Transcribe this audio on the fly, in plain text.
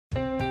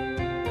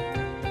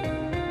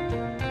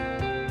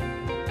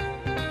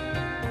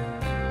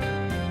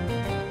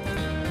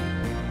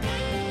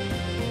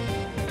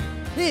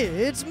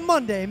It's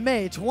Monday,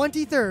 May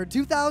 23rd,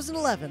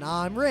 2011.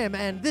 I'm Rim,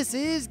 and this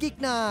is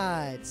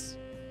Geeknights.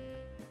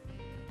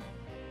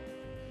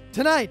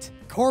 Tonight,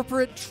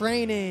 corporate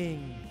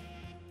training.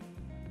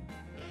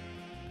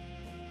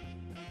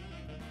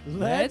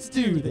 Let's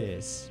do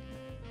this.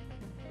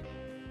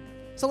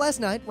 So last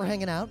night, we're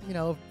hanging out,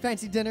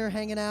 fancy dinner,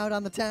 hanging out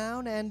on the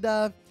town, and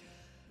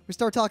we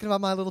start talking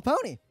about My Little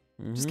Pony.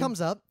 Just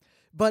comes up,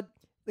 but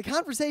the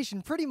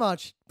conversation pretty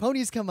much,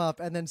 ponies come up,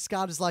 and then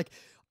Scott is like,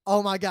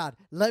 oh my God,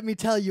 let me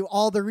tell you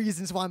all the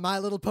reasons why My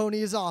Little Pony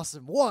is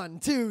awesome. 1,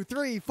 2,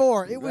 3,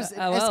 4. It was an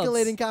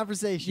escalating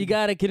conversation. You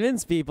gotta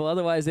convince people,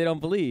 otherwise they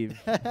don't believe.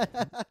 I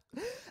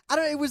don't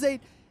know,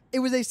 it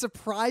was a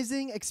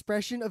surprising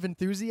expression of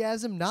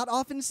enthusiasm not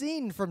often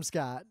seen from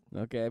Scott.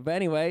 Okay, but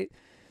anyway,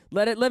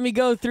 let me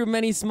go through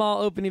many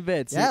small opening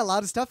bits. Yeah, a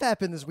lot of stuff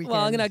happened this weekend.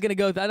 Well, I'm not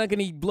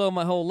gonna blow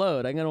my whole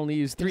load. I'm gonna only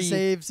use 3.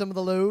 Save some of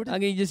the load.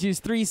 I'm gonna just use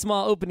 3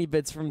 small opening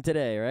bits from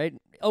today, right?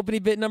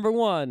 Opening bit number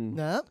 1.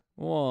 Nah.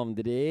 Warm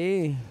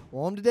today.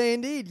 Warm today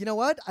indeed. You know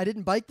what? I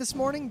didn't bike this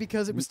morning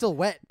because it was still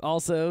wet.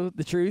 Also,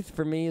 the truth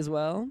for me as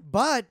well.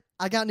 But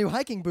I got new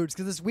hiking boots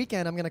because this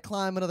weekend I'm going to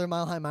climb another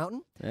mile-high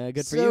mountain.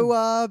 Good for you.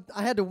 So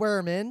I had to wear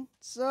them in.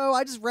 So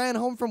I just ran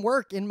home from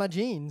work in my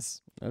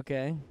jeans.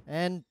 Okay.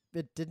 And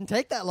it didn't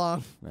take that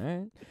long. All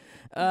right.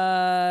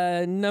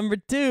 Number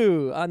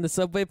 2, on the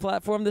subway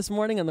platform this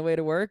morning on the way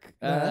to work,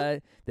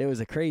 there was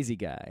a crazy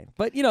guy.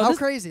 But how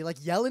crazy? Like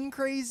yelling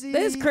crazy?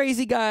 There's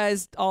crazy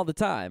guys all the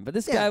time, but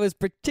this guy was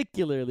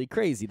particularly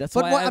crazy. That's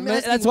why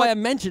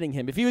I'm mentioning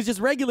him. If he was just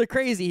regular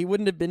crazy, he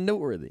wouldn't have been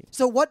noteworthy.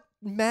 So what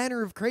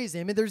manner of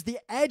crazy? I mean, there's the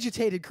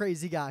agitated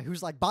crazy guy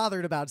who's like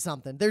bothered about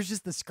something. There's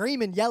just the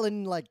screaming,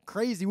 yelling, like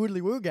crazy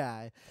woodly woo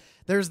guy.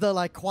 There's the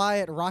like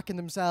quiet, rocking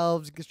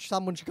themselves.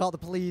 Someone should call the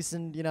police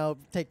and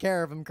take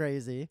care of him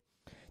crazy.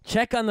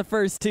 Check on the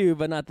first 2,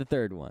 but not the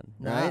third one,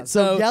 right?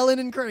 So yelling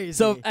and crazy.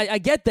 So I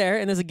get there,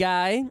 and there's a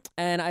guy,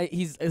 and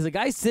there's a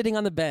guy sitting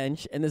on the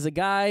bench, and there's a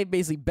guy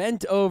basically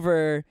bent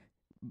over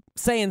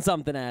saying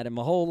something at him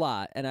a whole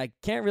lot, and I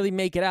can't really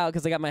make it out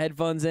because I got my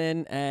headphones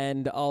in,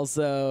 and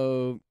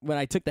also when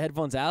I took the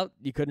headphones out,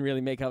 you couldn't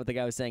really make out what the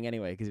guy was saying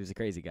anyway because he was a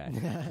crazy guy.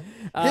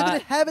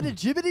 Hibbity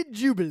jibbity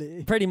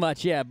jubilee. Pretty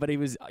much, yeah, but he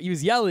was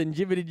yelling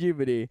jibbity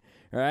jubbity,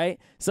 all right?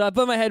 So I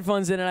put my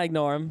headphones in and I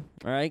ignore him,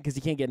 all right, because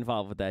you can't get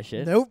involved with that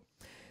shit. Nope.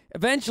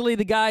 Eventually,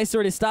 the guy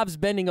sort of stops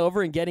bending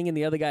over and getting in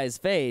the other guy's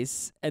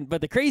face,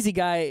 but the crazy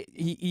guy,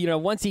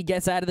 once he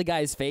gets out of the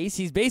guy's face,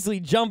 he's basically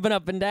jumping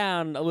up and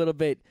down a little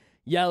bit,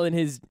 yelling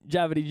his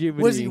jabbity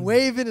jubbity. Was he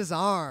waving his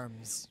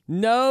arms?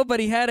 No, but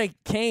he had a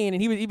cane,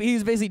 and he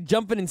was basically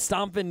jumping and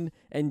stomping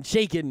and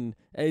shaking.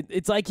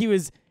 It's like he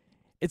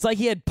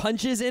had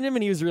punches in him,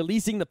 and he was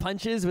releasing the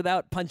punches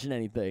without punching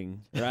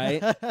anything,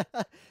 right?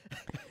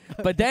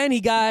 But then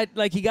he got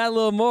a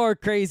little more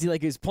crazy,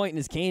 like he was pointing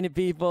his cane at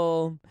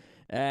people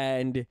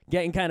and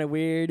getting kind of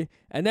weird.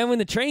 And then when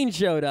the train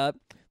showed up,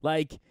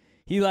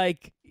 he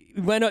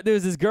went up. There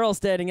was this girl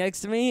standing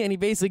next to me, and he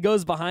basically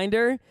goes behind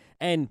her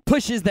and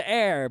pushes the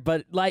air,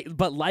 but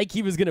like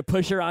he was gonna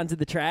push her onto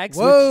the tracks.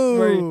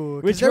 Whoa!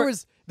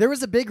 There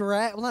was a big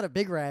rash. Well, not a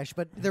big rash,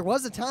 but there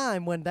was a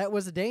time when that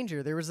was a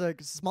danger. There was a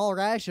small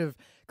rash of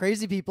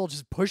crazy people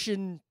just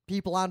pushing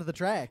people onto the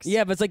tracks.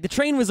 Yeah, but it's like the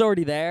train was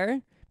already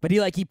there, but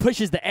he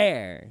pushes the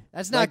air.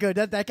 That's not good.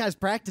 That guy's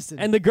practicing.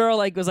 And the girl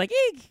was like,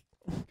 eek.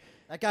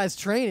 That guy's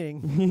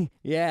training.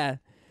 Yeah,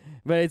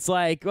 but it's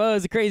like, whoa,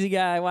 it's a crazy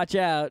guy. Watch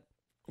out.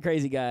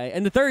 Crazy guy.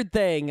 And the third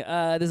thing,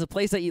 there's a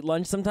place I eat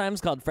lunch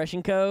sometimes called Fresh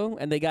 & Co.,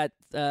 and they got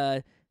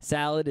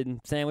salad and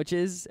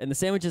sandwiches, and the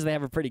sandwiches they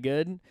have are pretty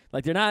good.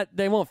 Like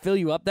they won't fill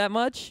you up that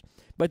much,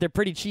 but they're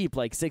pretty cheap,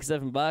 like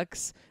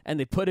 $6-7, and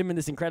they put them in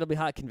this incredibly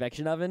hot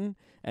convection oven,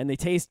 and they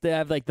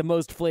have the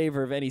most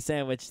flavor of any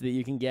sandwich that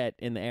you can get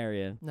in the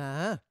area.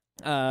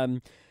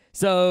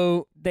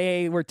 So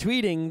they were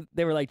tweeting,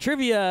 they were like,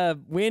 trivia,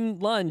 win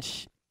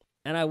lunch,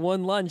 and I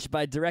won lunch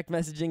by direct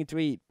messaging a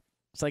tweet.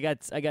 So I got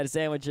a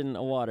sandwich and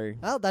a water.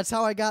 Well, that's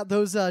how I got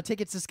those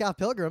tickets to Scott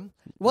Pilgrim.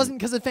 It wasn't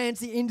because of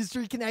fancy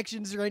industry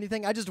connections or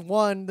anything. I just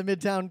won the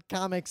Midtown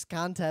Comics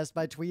contest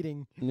by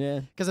tweeting. Yeah.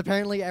 Because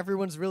apparently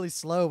everyone's really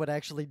slow at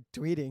actually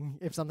tweeting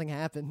if something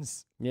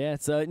happens. Yeah.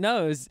 So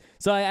no,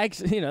 I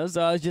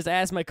was just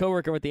asked my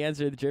coworker what the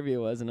answer to the trivia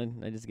was,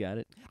 and I just got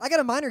it. I got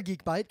a minor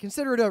geek bite.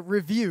 Consider it a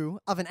review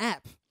of an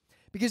app.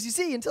 Because you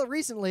see, until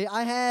recently,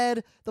 I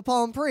had the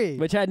Palm Pre.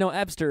 Which had no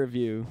apps to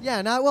review.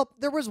 Yeah,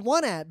 there was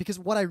one app, because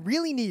what I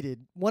really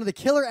needed, one of the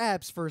killer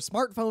apps for a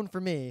smartphone for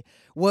me,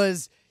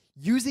 was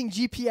using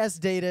GPS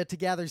data to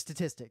gather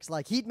statistics,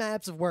 like heat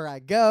maps of where I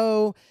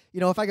go,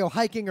 if I go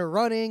hiking or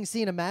running,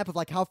 seeing a map of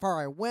how far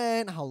I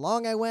went, how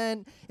long I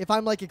went. If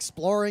I'm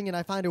exploring and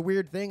I find a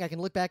weird thing, I can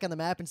look back on the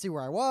map and see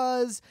where I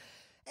was.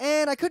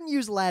 And I couldn't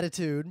use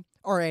latitude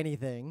or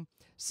anything.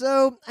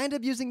 So I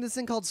ended up using this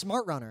thing called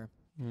Smart Runner.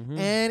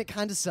 And it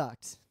kind of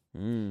sucked.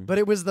 But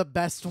it was the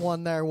best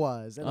one there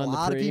was. And a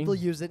lot of people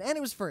use it. And it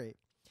was free.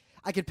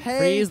 I could pay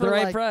free is for the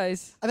right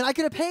price. I mean, I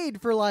could have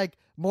paid for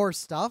more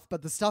stuff,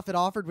 but the stuff it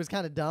offered was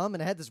kind of dumb.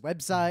 And it had this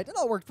website. It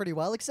all worked pretty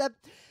well,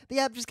 except the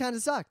app just kind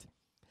of sucked.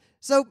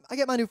 So I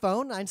get my new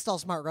phone. I install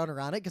Smart Runner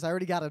on it because I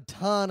already got a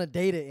ton of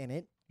data in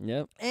it.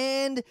 Yep.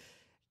 And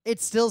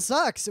it still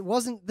sucks. It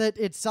wasn't that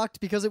it sucked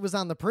because it was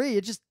on the pre.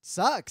 It just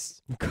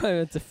sucks.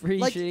 It's a free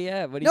Like, shitty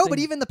app. What do you No, but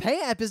think? even the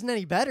pay app isn't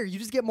any better. You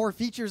just get more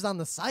features on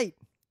the site,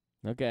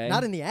 Okay.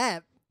 not in the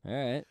app. All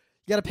right.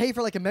 You got to pay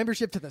for like a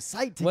membership to the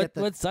site to get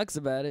the. What sucks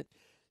about it?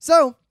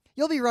 So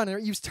you'll be running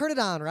it. You turn it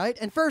on, right?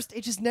 And first,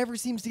 it just never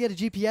seems to get a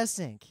GPS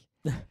sync.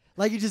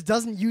 Like it just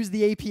doesn't use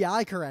the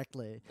API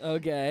correctly.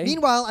 Okay.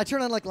 Meanwhile, I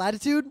turn on like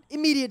latitude,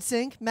 immediate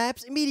sync,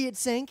 maps, immediate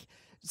sync.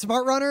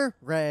 Smart Runner,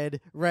 red,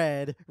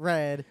 red,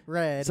 red,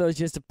 red. So it's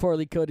just a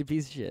poorly coded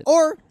piece of shit.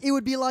 Or it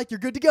would be like, you're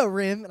good to go,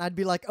 Rim. And I'd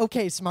be like,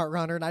 okay, Smart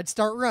Runner. And I'd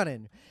start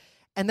running.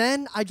 And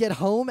then I'd get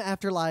home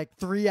after like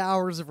 3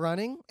 hours of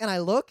running. And I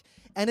look,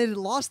 and it had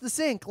lost the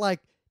sync like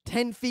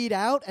 10 feet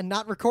out and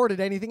not recorded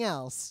anything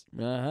else.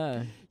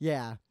 Uh-huh.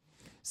 Yeah.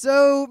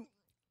 So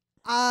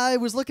I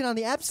was looking on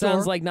the App Store.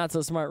 Sounds like not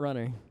so smart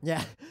runner.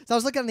 Yeah. So I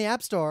was looking on the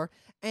App Store,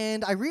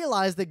 and I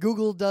realized that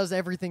Google does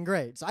everything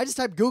great. So I just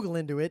typed Google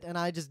into it, and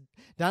I just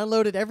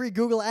downloaded every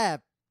Google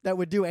app that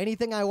would do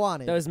anything I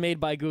wanted. That was made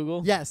by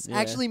Google? Yes, Yeah.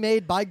 actually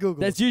made by Google.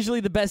 That's usually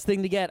the best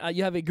thing to get.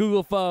 You have a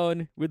Google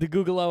phone with the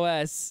Google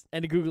OS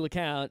and a Google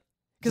account.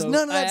 Because So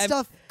none of that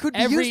stuff could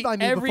be used by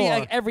me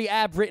before. Every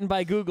app written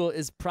by Google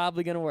is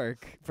probably going to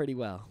work pretty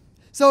well.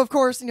 So, of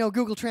course,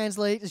 Google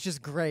Translate is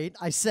just great.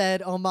 I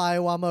said,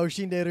 omae wa mo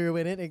shinderu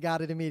in it and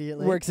got it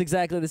immediately. Works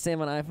exactly the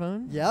same on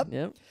iPhone.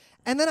 Yep.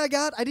 And then I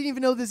didn't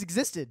even know this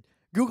existed,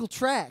 Google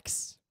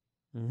Tracks.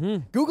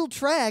 Mm-hmm. Google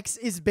Tracks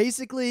is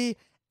basically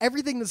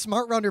everything the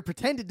Smart Runner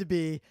pretended to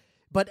be,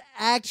 but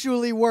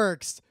actually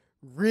works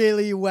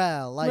really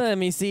well. Like, Let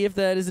me see if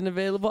that is an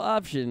available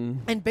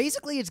option. and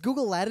basically it's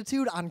Google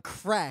Latitude on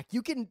crack.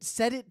 You can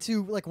set it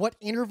to like what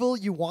interval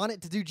you want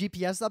it to do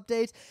GPS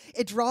updates.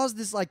 It draws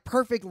this like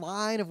perfect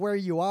line of where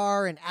you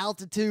are and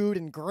altitude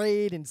and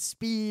grade and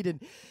speed,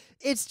 and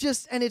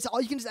it's all,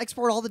 you can just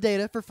export all the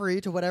data for free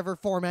to whatever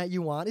format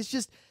you want.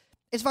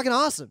 It's fucking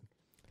awesome.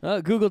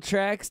 Google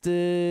Tracks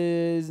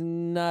does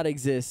not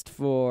exist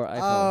for iPhone.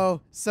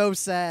 Oh, so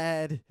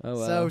sad. Oh,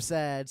 wow. So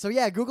sad. So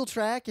yeah, Google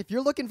Track, if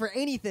you're looking for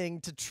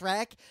anything to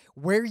track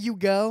where you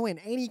go in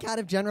any kind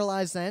of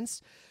generalized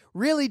sense,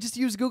 really just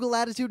use Google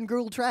Latitude and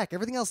Google Track.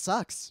 Everything else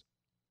sucks.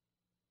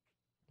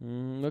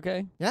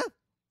 Okay. Yeah.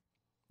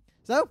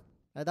 So,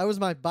 that was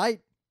my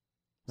bite.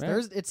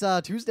 Right. It's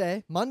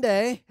Tuesday.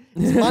 Monday.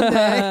 It's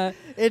Monday.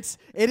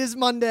 It is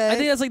Monday. I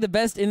think that's like the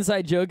best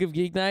inside joke of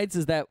Geek Nights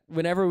is that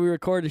whenever we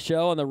record a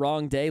show on the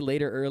wrong day,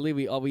 late or early,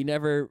 we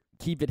never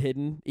keep it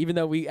hidden, even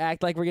though we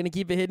act like we're gonna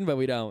keep it hidden, but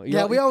we don't.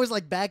 Yeah, we always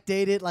like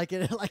backdate it, like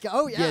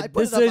oh yeah, I put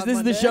this it up is on this is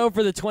Monday. the show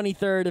for the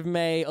 23rd of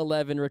May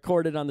 11,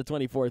 recorded on the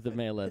 24th of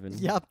May 11.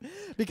 Yep,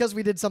 because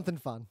we did something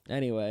fun.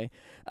 Anyway,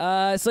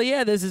 so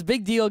yeah, there's this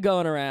big deal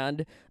going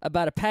around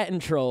about a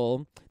patent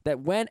troll that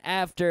went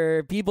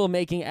after people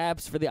making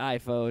apps for the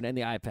iPhone and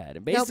the iPad,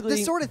 and basically Now,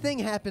 this sort of thing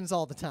happens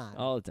all the time.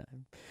 all the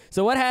time.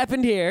 So what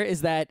happened here is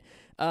that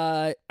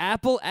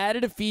Apple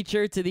added a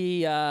feature to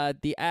the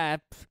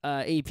app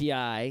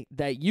API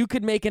that you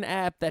could make an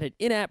app that had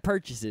in-app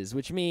purchases,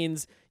 which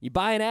means you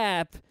buy an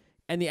app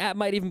and the app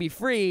might even be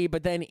free,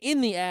 but then in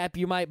the app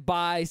you might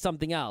buy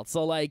something else.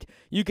 So like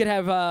you could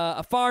have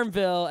a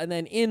Farmville and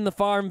then in the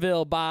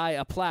Farmville buy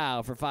a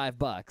plow for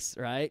 $5,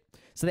 right?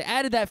 So they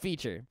added that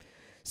feature.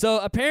 So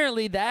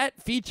apparently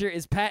that feature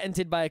is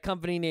patented by a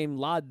company named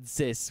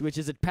Lodsys, which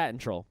is a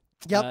patent troll.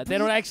 Yep. They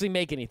don't actually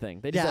make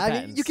anything. They just have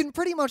patents. You can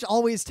pretty much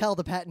always tell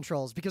the patent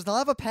trolls because they'll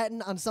have a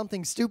patent on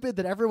something stupid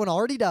that everyone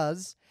already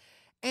does,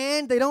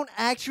 and they don't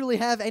actually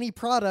have any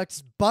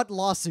products but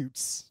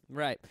lawsuits.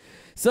 Right.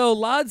 So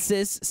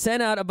Lodsys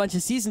sent out a bunch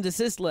of cease and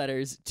desist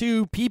letters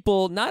to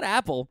people, not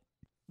Apple,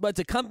 but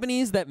to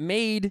companies that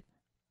made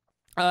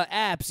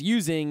apps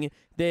using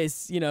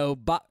this,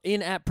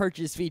 in-app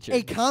purchase feature.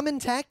 A common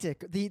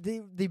tactic.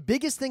 The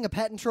biggest thing a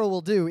patent troll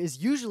will do is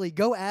usually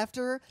go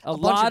after a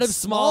bunch lot of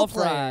small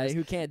small fry players.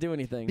 who can't do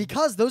anything.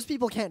 Because those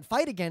people can't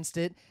fight against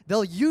it,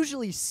 they'll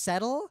usually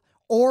settle,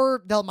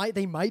 or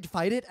they might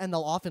fight it, and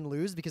they'll often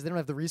lose because they don't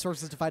have the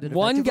resources to fight it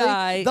One effectively,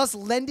 guy- thus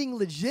lending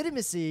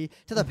legitimacy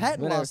to the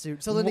patent Whatever.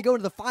 lawsuit. So when they go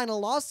into the final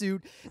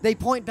lawsuit, they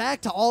point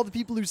back to all the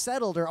people who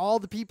settled or all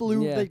the people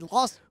who Yeah. they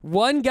lost.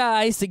 One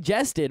guy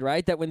suggested,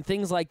 right, that when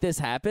things like this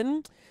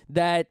happen,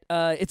 that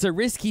it's a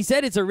risk. He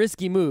said it's a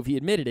risky move. He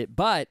admitted it.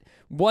 But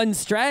one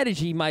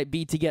strategy might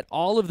be to get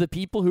all of the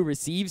people who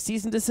receive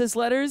cease and desist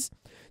letters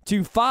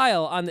to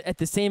file at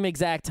the same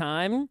exact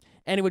time,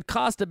 and it would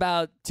cost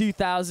about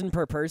 $2,000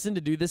 per person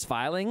to do this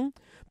filing.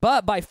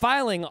 But by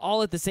filing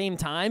all at the same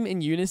time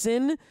in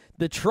unison,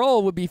 the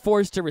troll would be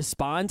forced to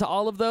respond to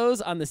all of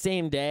those on the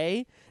same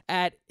day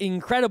at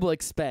incredible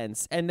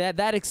expense, and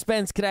that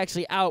expense could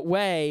actually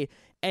outweigh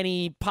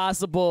any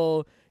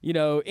possible,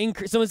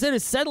 increase. So instead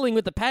of settling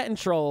with the patent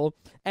troll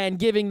and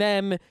giving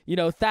them,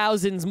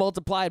 thousands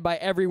multiplied by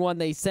everyone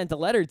they sent a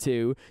letter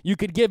to, you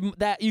could give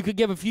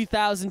a few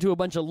thousand to a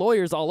bunch of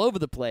lawyers all over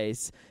the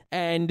place,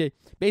 and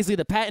basically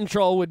the patent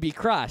troll would be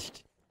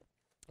crushed,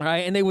 all right,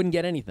 and they wouldn't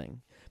get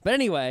anything. But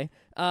anyway,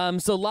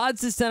 So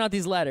Lodsys sent out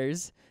these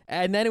letters,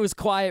 and then it was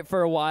quiet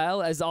for a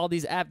while as all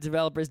these app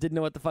developers didn't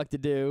know what the fuck to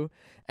do.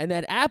 And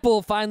then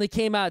Apple finally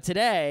came out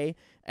today,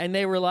 and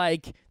they were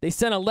like, they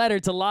sent a letter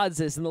to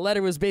Lodsys, and the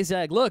letter was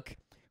basically like, look,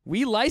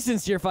 we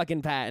licensed your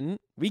fucking patent.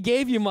 We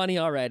gave you money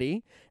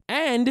already.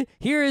 And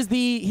here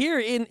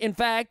in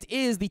fact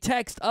is the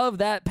text of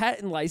that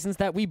patent license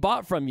that we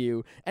bought from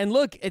you. And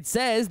look, it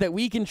says that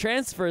we can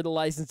transfer the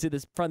license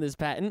from this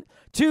patent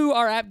to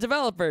our app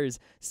developers.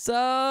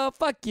 So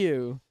fuck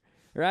you,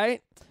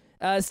 right?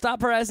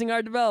 Stop harassing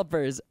our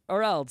developers,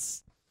 or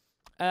else.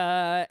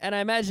 And I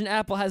imagine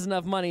Apple has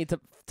enough money to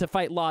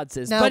fight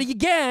Lodsys. Now, but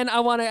again, I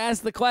want to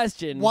ask the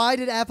question: why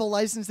did Apple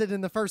license it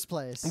in the first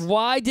place?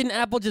 Why didn't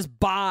Apple just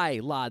buy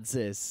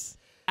Lodsys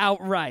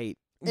outright?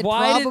 It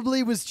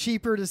probably was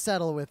cheaper to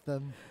settle with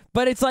them.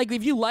 But it's like,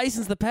 if you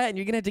license the patent,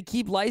 you're gonna have to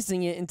keep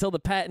licensing it until the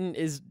patent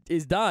is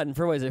done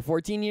for, what is it,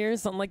 14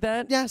 years, something like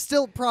that? Yeah,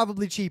 still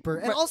probably cheaper.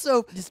 And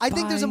also, I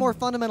think there's a more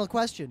fundamental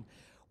question: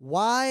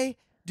 why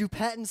do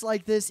patents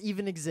like this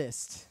even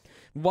exist?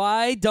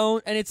 Why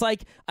don't, and it's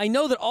like, I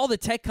know that all the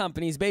tech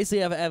companies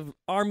basically have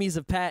armies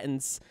of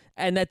patents,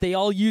 and that they're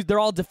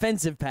all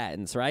defensive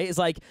patents, right? It's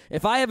like,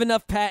 if I have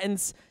enough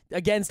patents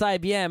against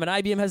IBM and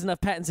IBM has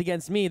enough patents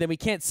against me, then we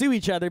can't sue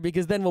each other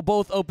because then we'll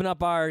both open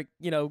up our,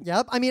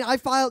 Yep. I mean, I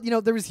filed,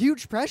 there was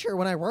huge pressure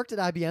when I worked at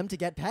IBM to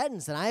get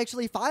patents, and I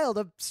actually filed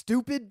a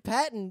stupid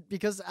patent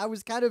because I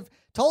was kind of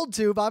told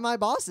to by my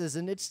bosses,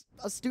 and it's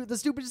the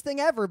stupidest thing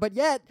ever. But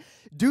yet,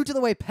 due to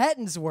the way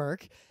patents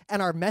work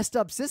and our messed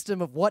up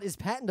system of what is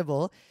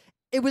patentable,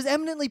 it was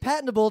eminently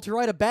patentable to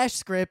write a bash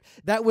script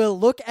that will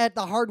look at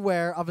the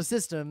hardware of a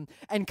system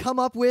and come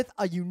up with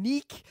a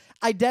unique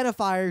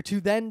identifier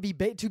to then be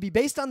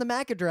based on the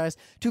MAC address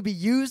to be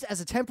used as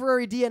a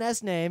temporary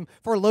DNS name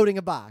for loading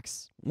a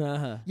box.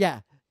 Uh-huh. Yeah.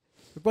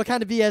 What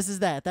kind of BS is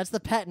that? That's the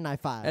patent I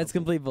filed. That's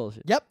complete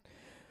bullshit. Yep.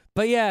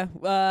 But yeah,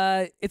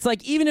 it's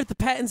like, even if the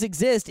patents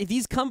exist, if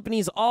these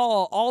companies,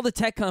 all the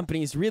tech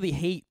companies really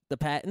hate the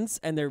patents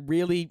and they're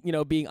really,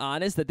 being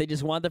honest that they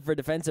just want them for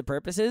defensive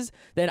purposes,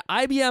 then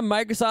IBM,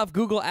 Microsoft,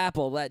 Google,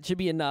 Apple, that should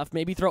be enough.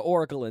 Maybe throw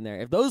Oracle in there.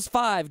 If those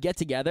 5 get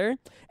together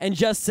and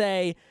just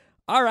say,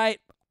 all right,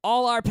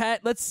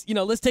 let's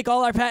take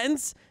all our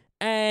patents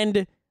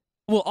and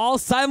we'll all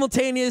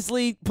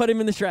simultaneously put them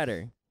in the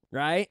shredder,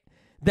 right?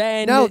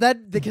 Then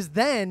because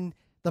then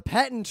the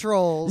patent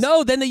trolls...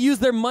 No, then they use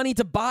their money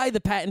to buy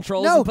the patent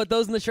trolls and put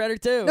those in the shredder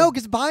too. No,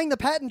 because buying the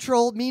patent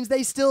troll means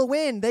they still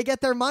win. They get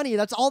their money.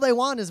 That's all they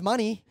want is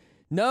money.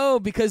 No,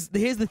 because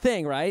here's the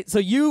thing, right? So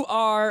you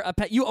own a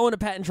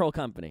patent troll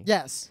company.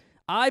 Yes.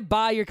 I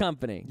buy your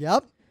company.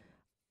 Yep.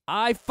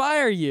 I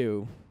fire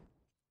you.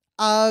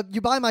 You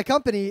buy my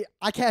company,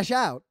 I cash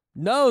out.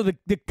 No,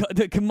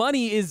 the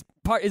money is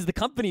the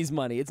company's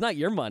money. It's not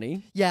your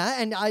money. Yeah,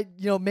 and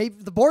maybe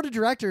the board of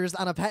directors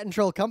on a patent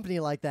troll company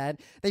like that,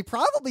 they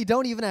probably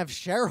don't even have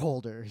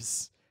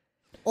shareholders.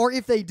 Or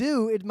if they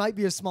do, it might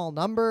be a small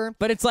number.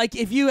 But it's like,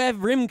 if you have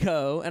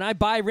Rimco and I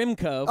buy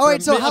Rimco for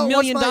 $1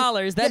 million,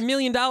 that $1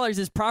 million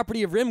is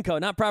property of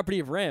Rimco, not property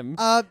of Rim.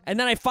 And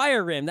then I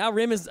fire Rim. Now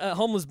Rim is a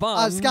homeless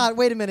bum. Scott,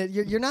 wait a minute.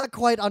 You're not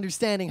quite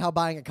understanding how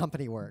buying a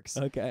company works.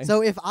 Okay.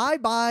 So if I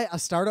buy a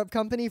startup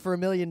company for $1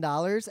 million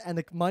and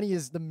the money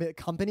is the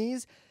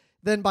company's,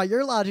 then by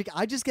your logic,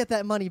 I just get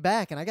that money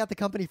back and I got the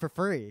company for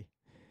free.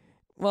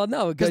 Well,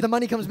 no. Because the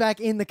money comes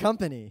back in the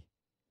company.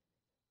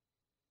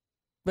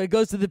 But it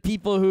goes to the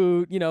people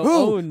who,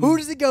 own... Who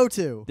does it go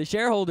to? The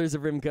shareholders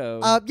of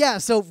Rimco. Yeah,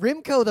 so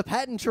Rimco, the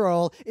patent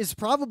troll, is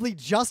probably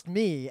just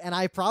me, and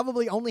I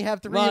probably only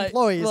have 3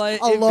 employees.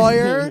 A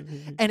lawyer,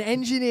 an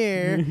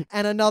engineer,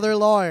 and another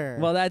lawyer.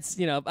 Well, that's,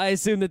 I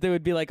assume that there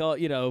would be like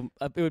it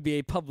would be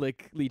a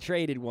publicly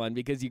traded one,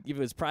 because if it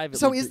was private.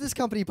 So is this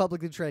company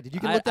publicly traded? You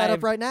can look that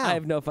up right now. I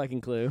have no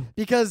fucking clue.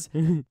 Because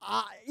even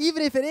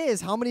if it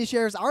is, how many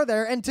shares are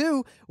there? And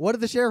 2, what do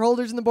the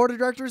shareholders and the board of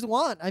directors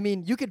want? I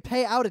mean, you could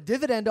pay out a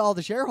dividend to all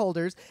the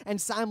shareholders and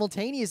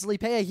simultaneously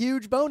pay a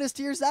huge bonus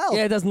to yourself.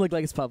 Yeah, it doesn't look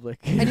like it's public.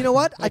 And you know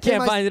what? I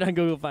can't find it on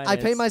Google Finance. I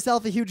pay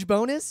myself a huge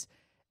bonus,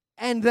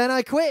 and then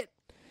I quit.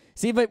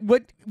 See, but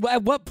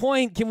at what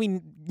point can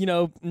we,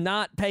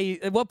 not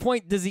pay? At what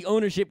point does the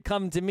ownership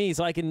come to me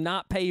so I can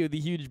not pay you the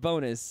huge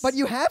bonus? But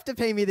you have to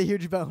pay me the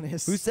huge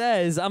bonus. Who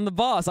says? I'm the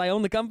boss. I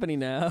own the company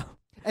now.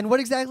 And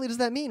what exactly does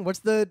that mean? When's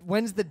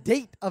the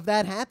date of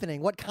that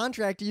happening? What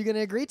contract are you going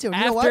to agree to?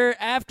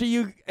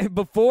 And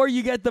before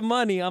you get the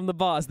money, I'm the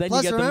boss. Then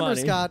Plus, you get the money.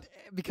 remember, Scott,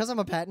 because I'm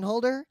a patent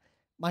holder,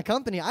 my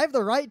company, I have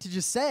the right to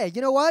just say,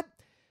 you know what?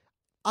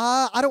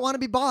 I don't want to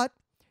be bought,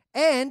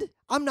 and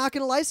I'm not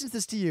going to license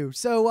this to you.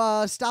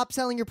 So stop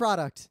selling your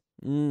product.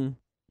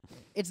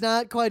 It's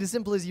not quite as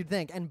simple as you'd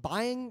think. And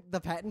buying the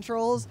patent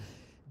trolls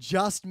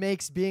just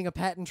makes being a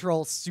patent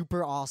troll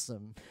super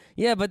awesome.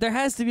 Yeah, but there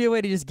has to be a way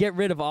to just get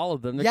rid of all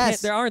of them.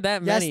 There aren't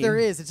that many. Yes, there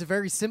is. It's a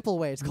very simple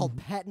way. It's called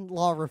patent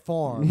law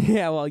reform.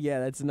 Yeah, well, yeah,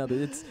 that's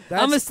another.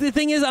 The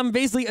thing is, I'm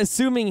basically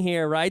assuming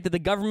here, right, that the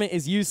government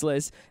is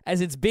useless,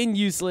 as it's been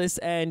useless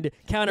and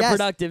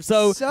counterproductive. Yes.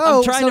 So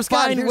I'm trying to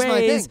find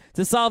ways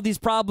to solve these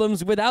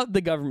problems without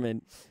the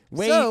government.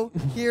 Wait. So,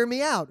 hear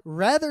me out.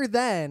 Rather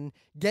than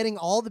getting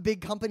all the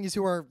big companies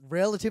who are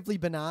relatively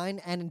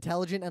benign and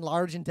intelligent and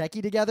large and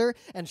techie together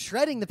and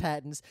shredding the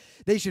patents,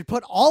 they should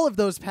put all of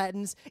those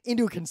patents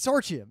into a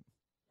consortium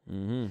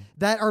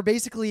that are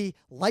basically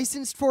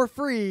licensed for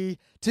free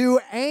to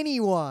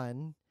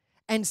anyone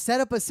and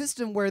set up a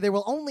system where they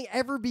will only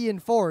ever be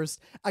enforced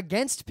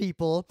against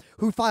people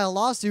who file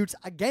lawsuits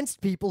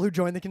against people who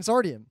join the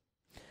consortium.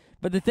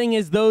 But the thing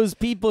is, those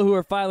people who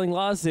are filing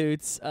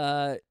lawsuits,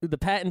 the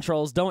patent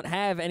trolls, don't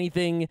have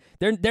anything.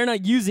 They're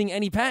not using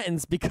any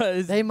patents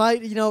because they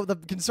might, the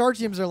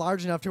consortiums are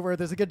large enough to where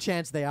there's a good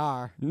chance they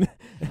are.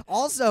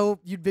 Also,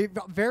 you'd be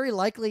very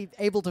likely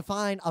able to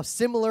find a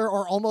similar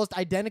or almost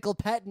identical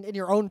patent in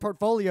your own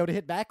portfolio to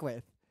hit back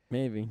with.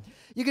 Maybe.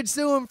 You could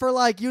sue them for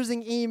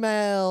using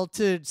email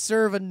to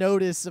serve a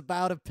notice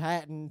about a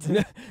patent.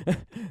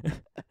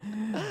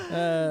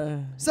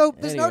 So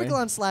there's an article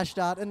on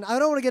Slashdot, and I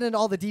don't want to get into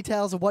all the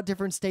details of what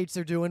different states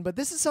are doing, but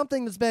this is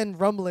something that's been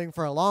rumbling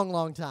for a long,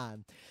 long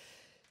time.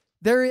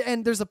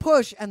 There's a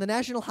push, and the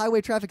National Highway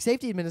Traffic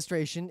Safety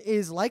Administration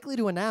is likely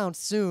to announce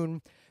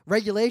soon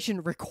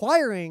regulation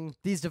requiring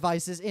these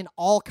devices in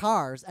all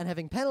cars and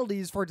having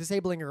penalties for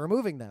disabling or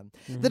removing them.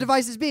 The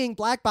devices being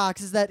black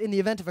boxes that, in the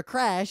event of a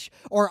crash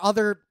or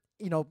other,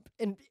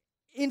 an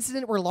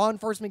incident where law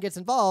enforcement gets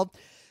involved,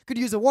 could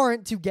use a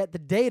warrant to get the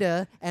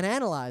data and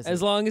analyze it.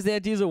 As long as they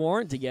have to use a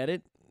warrant to get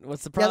it,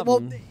 what's the Yeah,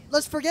 problem? well,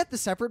 let's forget the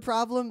separate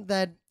problem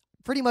that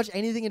pretty much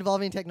anything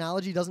involving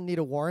technology doesn't need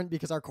a warrant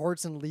because our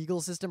courts and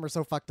legal system are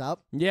so fucked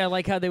up. Yeah,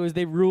 like how they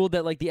ruled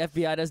that the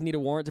FBI doesn't need a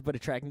warrant to put a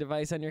tracking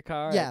device on your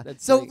car. Yeah,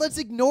 That's so let's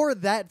ignore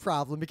that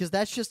problem because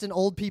that's just an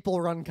old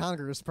people run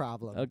Congress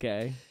problem.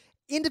 Okay.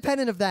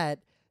 Independent of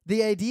that,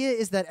 the idea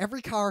is that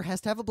every car has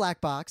to have a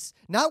black box,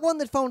 not one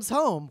that phones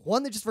home,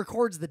 one that just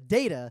records the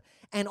data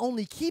and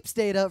only keeps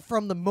data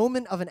from the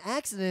moment of an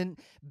accident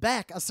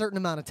back a certain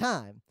amount of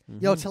time.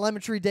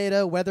 Telemetry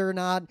data, whether or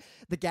not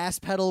the gas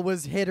pedal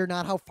was hit or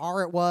not, how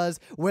far it was,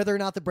 whether or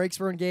not the brakes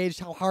were engaged,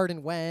 how hard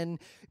and when,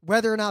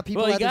 whether or not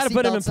people Well, you had their got to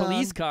put them in seatbelts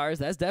police on. cars.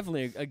 That's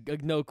definitely a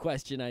no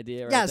question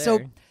idea right Yeah, there. so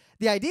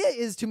the idea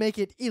is to make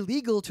it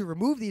illegal to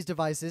remove these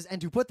devices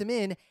and to put them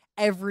in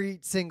every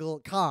single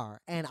car.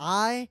 And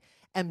I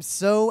am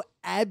so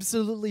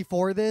absolutely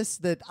for this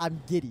that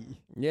I'm giddy.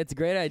 Yeah, it's a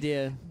great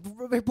idea.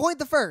 Point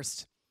the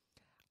first.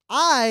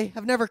 I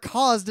have never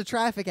caused a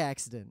traffic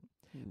accident,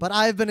 but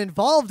I've been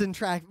involved in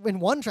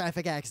one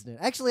traffic accident.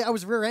 Actually, I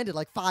was rear-ended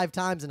 5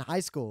 times in high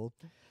school,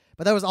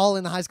 but that was all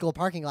in the high school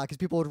parking lot because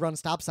people would run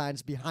stop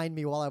signs behind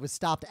me while I was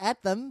stopped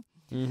at them.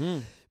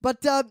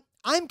 But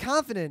I'm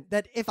confident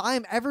that if I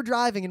am ever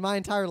driving in my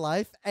entire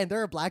life and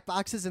there are black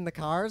boxes in the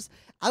cars,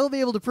 I will be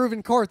able to prove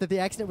in court that the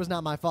accident was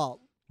not my fault.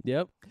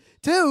 Yep.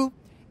 2,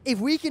 if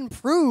we can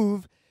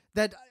prove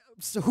that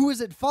who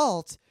is at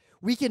fault,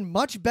 we can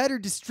much better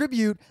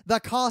distribute the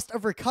cost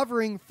of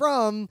recovering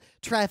from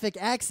traffic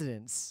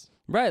accidents.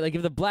 Right,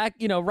 if the black,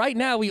 right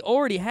now we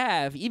already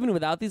have, even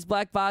without these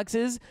black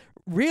boxes,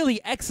 really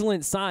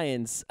excellent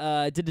science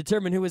to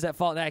determine who was at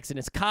fault in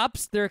accidents.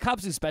 Cops, there are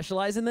cops who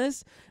specialize in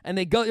this, and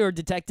or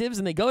detectives,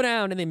 and they go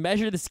down and they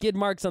measure the skid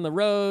marks on the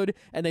road,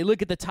 and they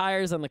look at the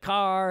tires on the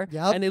car,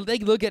 and they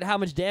look at how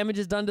much damage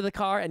is done to the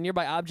car and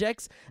nearby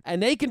objects,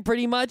 and they can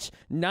pretty much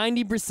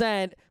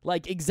 90%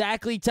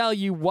 exactly tell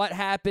you what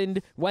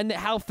happened,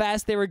 how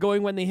fast they were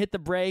going when they hit the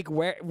brake,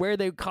 where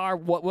the car,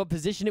 what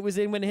position it was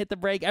in when it hit the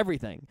brake,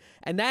 everything.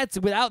 And that's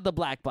without the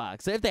black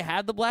box. So if they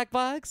had the black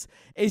box,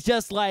 it's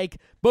just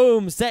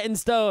boom, set in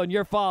stone,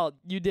 your fault.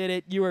 You did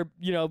it. You were,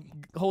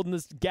 holding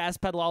this gas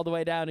pedal all the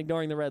way down,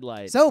 ignoring the red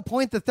light. So,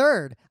 point the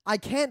third. I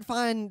can't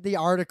find the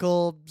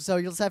article, so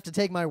you'll just have to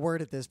take my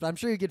word at this, but I'm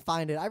sure you could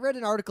find it. I read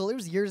an article, it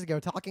was years ago,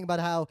 talking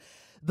about how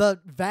the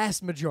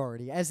vast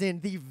majority, as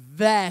in the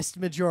vast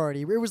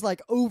majority, it was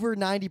over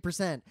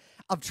 90%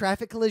 of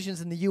traffic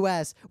collisions in the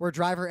U.S. were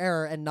driver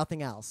error and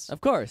nothing else.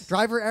 Of course.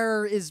 Driver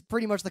error is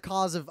pretty much the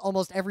cause of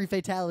almost every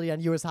fatality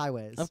on U.S.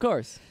 highways. Of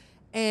course.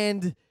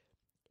 And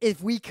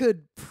if we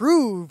could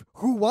prove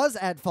who was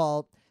at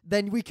fault,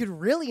 then we could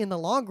really, in the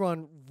long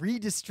run,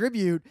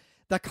 redistribute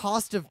the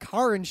cost of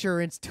car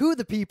insurance to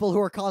the people who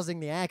are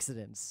causing the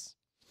accidents.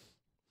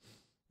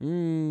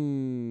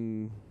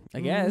 I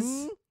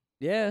guess.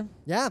 Yeah.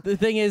 Yeah. The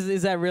thing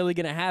is that really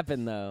going to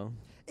happen, though?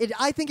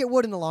 I think it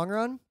would in the long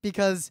run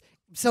because,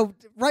 so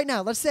right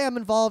now, let's say I'm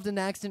involved in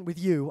an accident with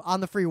you on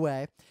the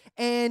freeway,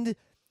 and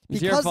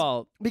It's your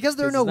fault. Because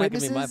there are no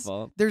witnesses, it's not gonna be my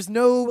fault. There's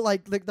no,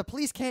 the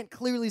police can't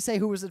clearly say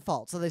who was at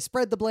fault. So they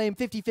spread the blame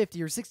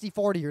 50-50 or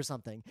 60-40 or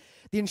something.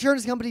 The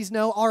insurance companies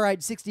know, all right,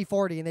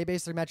 60-40, and they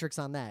base their metrics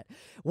on that.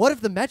 What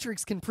if the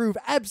metrics can prove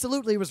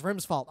absolutely it was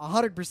Rim's fault,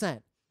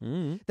 100%?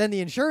 Then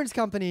the insurance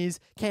companies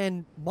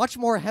can much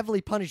more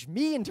heavily punish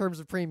me in terms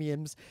of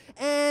premiums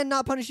and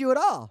not punish you at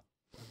all.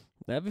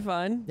 That'd be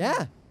fine.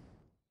 Yeah.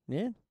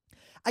 Yeah.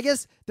 I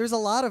guess there's a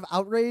lot of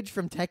outrage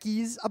from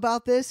techies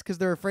about this because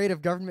they're afraid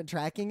of government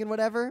tracking and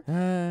whatever.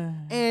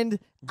 And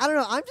I don't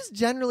know. I'm just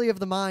generally of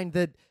the mind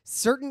that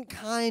certain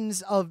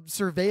kinds of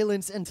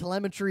surveillance and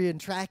telemetry and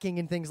tracking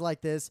and things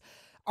like this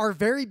are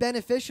very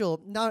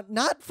beneficial,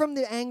 not from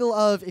the angle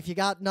of if you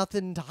got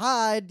nothing to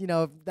hide,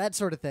 that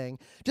sort of thing,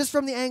 just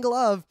from the angle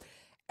of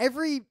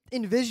every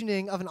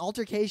envisioning of an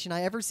altercation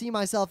I ever see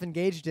myself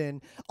engaged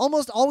in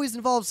almost always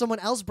involves someone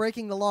else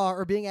breaking the law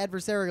or being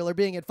adversarial or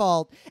being at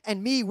fault,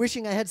 and me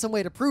wishing I had some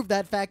way to prove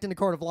that fact in a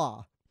court of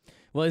law.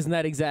 Well, isn't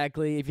that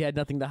exactly if you had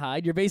nothing to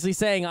hide? You're basically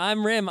saying,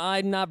 I'm Rim,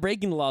 I'm not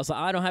breaking the law, so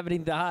I don't have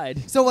anything to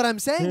hide. So what I'm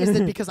saying is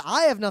that because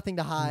I have nothing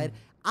to hide,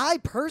 I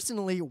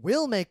personally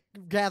will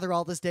gather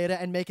all this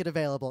data and make it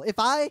available. If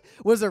I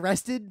was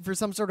arrested for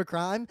some sort of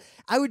crime,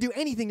 I would do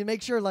anything to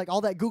make sure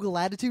all that Google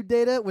Latitude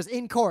data was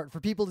in court for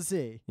people to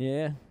see.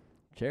 Yeah,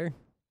 sure.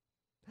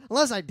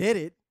 Unless I did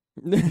it.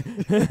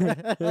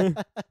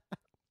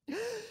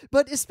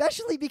 But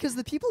especially because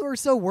the people who are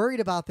so worried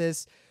about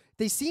this,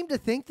 they seem to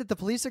think that the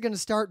police are going to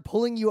start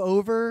pulling you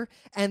over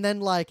and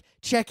then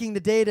checking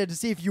the data to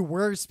see if you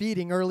were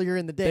speeding earlier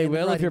in the day. They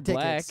will if you're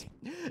tickets.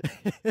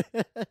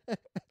 black.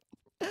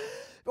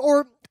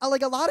 Or, a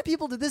lot of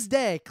people to this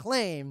day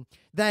claim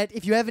that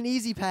if you have an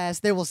Easy Pass,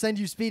 they will send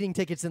you speeding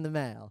tickets in the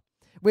mail.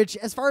 Which,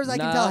 as far as I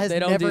can tell, has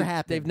never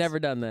happened. They've never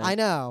done that. I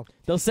know.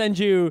 They'll send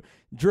you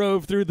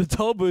drove through the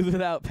toll booth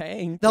without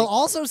paying. They'll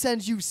also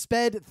send you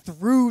sped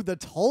through the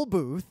toll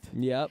booth.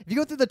 Yep. If you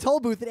go through the toll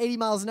booth at 80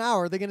 miles an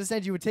hour, they're going to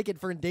send you a ticket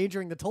for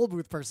endangering the toll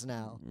booth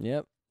personnel.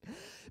 Yep.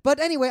 But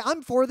anyway,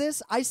 I'm for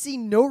this. I see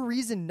no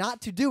reason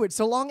not to do it,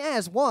 so long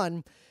as,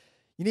 one,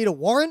 you need a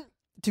warrant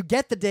to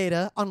get the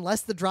data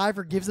unless the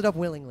driver gives it up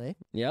willingly.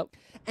 Yep.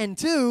 And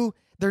two,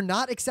 they're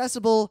not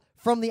accessible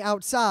from the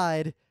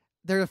outside.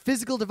 They're a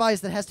physical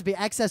device that has to be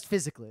accessed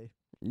physically.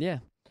 Yeah.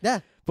 Yeah.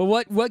 But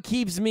what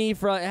keeps me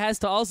from it has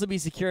to also be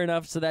secure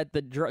enough so that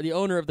the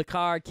owner of the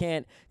car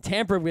can't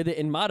tamper with it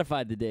and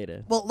modify the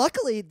data. Well,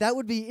 luckily,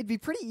 it'd be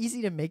pretty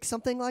easy to make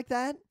something like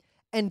that.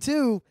 And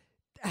two,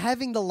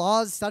 having the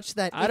laws such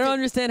that I don't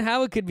understand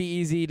how it could be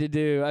easy to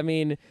do. I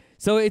mean,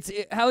 so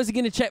how is it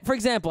going to check? For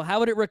example, how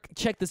would it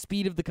check the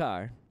speed of the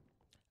car?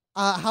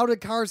 How do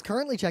cars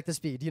currently check the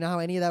speed? Do you know how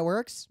any of that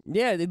works?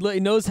 Yeah,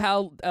 it knows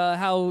how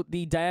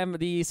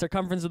the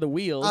circumference of the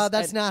wheels.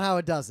 That's not how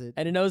it does it.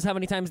 And it knows how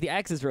many times the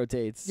axis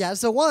rotates. Yeah,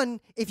 so one,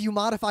 if you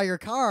modify your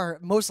car,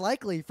 most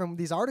likely from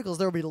these articles,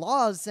 there will be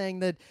laws saying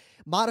that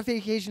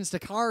modifications to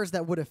cars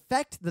that would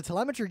affect the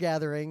telemetry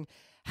gathering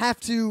have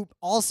to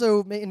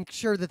also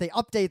ensure that they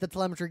update the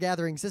telemetry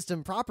gathering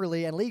system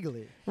properly and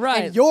legally.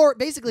 Right. And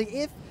basically,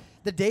 if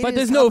the data But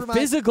there's no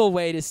physical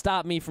way to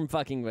stop me from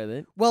fucking with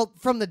it. Well,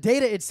 from the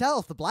data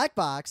itself, the black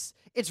box,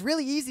 it's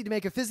really easy to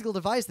make a physical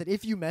device that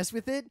if you mess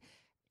with it,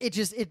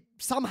 it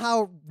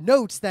somehow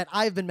notes that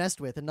I've been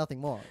messed with and nothing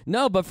more.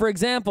 No, but for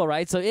example,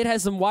 right, so it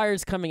has some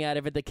wires coming out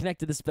of it that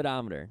connect to the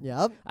speedometer.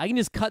 Yep. I can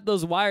just cut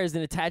those wires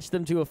and attach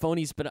them to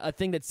a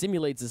thing that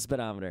simulates a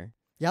speedometer.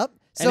 Yep.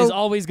 And is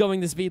always going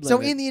the speed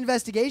limit. So in the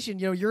investigation,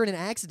 you're in an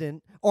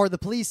accident, or the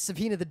police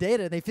subpoena the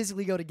data, they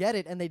physically go to get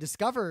it, and they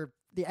discover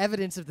the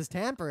evidence of this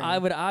tampering. I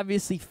would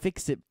obviously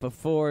fix it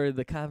before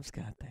the cops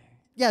got there.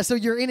 Yeah, so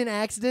you're in an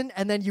accident,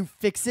 and then you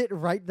fix it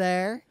right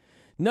there?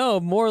 No,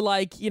 more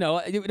like,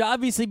 it would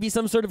obviously be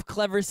some sort of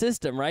clever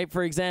system, right?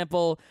 For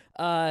example,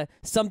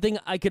 something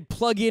I could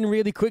plug in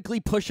really quickly,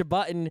 push a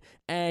button,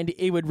 and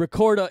it would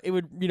re-record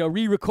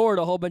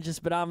a whole bunch of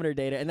speedometer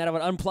data, and then I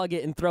would unplug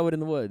it and throw it in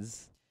the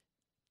woods.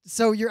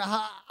 So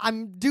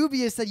I'm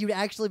dubious that you'd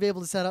actually be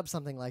able to set up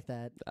something like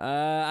that.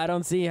 I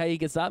don't see how you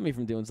could stop me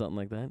from doing something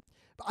like that.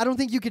 I don't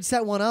think you could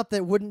set one up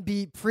that wouldn't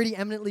be pretty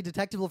eminently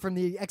detectable from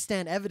the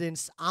extant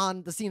evidence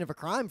on the scene of a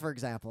crime, for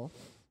example.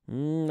 I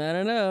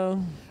don't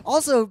know.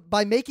 Also,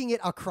 by making it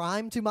a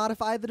crime to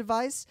modify the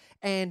device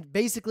and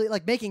basically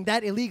making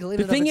that illegal in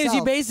and of The thing itself. is,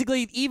 you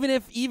basically, even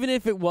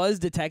if it was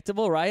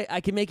detectable, right, I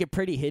can make it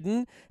pretty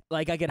hidden.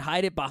 Like, I could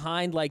hide it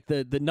behind,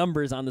 the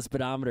numbers on the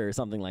speedometer or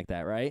something like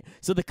that, right?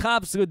 So the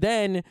cops would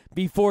then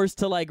be forced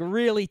to,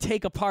 really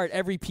take apart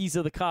every piece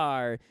of the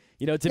car,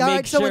 to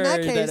make so sure in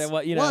that case, that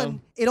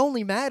one, it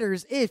only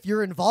matters if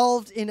you're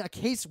involved in a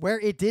case where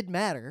it did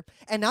matter.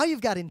 And now you've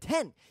got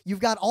intent.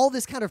 You've got all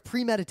this kind of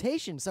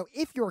premeditation. So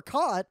if you're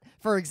caught,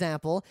 for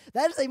example,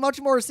 that is a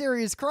much more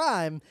serious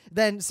crime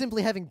than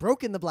simply having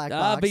broken the black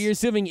box. But you're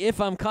assuming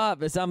if I'm caught,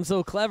 because I'm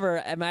so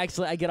clever,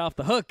 I get off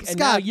the hook. And Scott,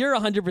 now you're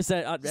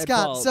 100% at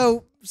Scott,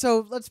 fault.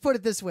 so let's put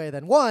it this way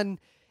then. One,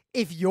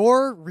 if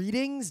your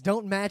readings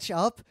don't match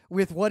up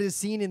with what is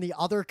seen in the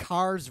other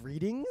car's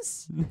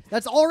readings,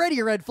 that's already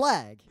a red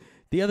flag.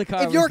 The other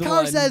car. If your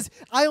car says,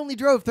 I only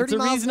drove 30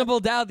 miles... It's a reasonable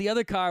doubt the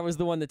other car was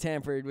the one that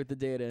tampered with the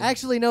data.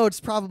 Actually, no,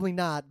 it's probably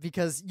not,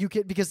 because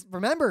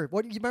remember,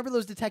 you remember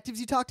those detectives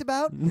you talked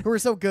about who were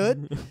so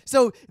good?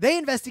 So they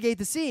investigate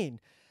the scene.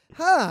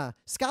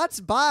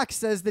 Scott's box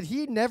says that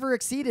he never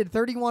exceeded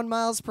 31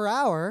 miles per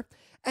hour,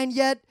 and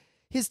yet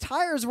His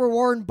tires were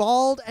worn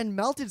bald and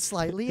melted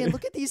slightly, and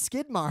look at these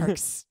skid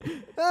marks.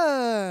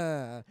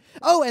 Oh,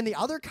 and the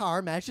other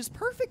car matches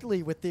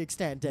perfectly with the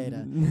extant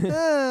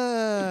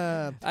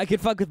data. I could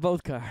fuck with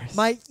both cars.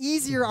 My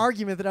easier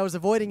argument that I was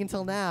avoiding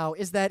until now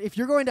is that if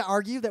you're going to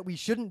argue that we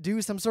shouldn't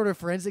do some sort of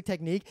forensic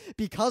technique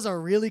because a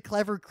really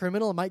clever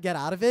criminal might get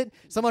out of it,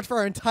 so much for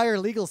our entire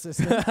legal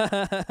system.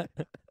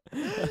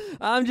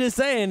 I'm just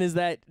saying is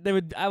that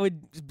I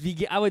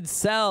would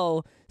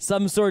sell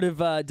some sort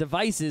of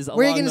devices.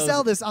 Where are you going to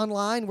sell this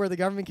online where the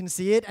government can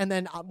see it, and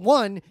then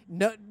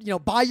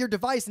buy your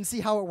device and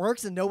see how it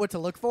works and know what to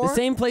look for? The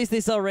same place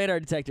they sell radar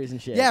detectors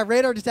and shit. Yeah,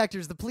 radar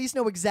detectors. The police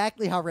know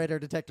exactly how radar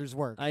detectors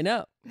work. I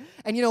know.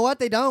 And you know what?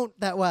 They don't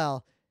that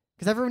well.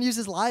 Because everyone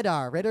uses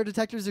LiDAR. Radar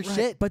detectors are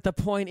shit. But the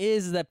point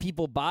is that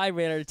people buy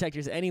radar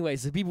detectors anyway,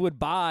 so people would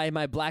buy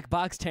my black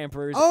box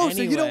tamperers anyway.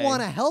 So you don't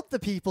want to help the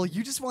people.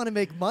 You just want to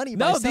make money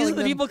by No, selling these are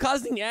the them. people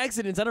causing the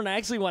accidents. I don't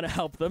actually want to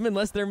help them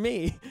unless they're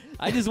me.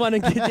 I just want to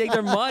take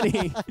their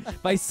money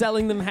by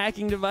selling them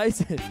hacking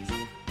devices.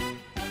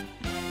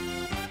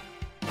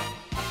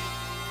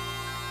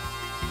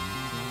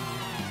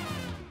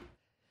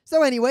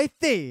 So anyway,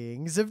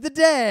 things of the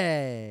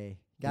day.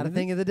 Got a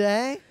thing of the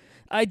day?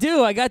 I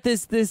do. I got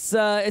this. It's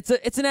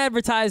an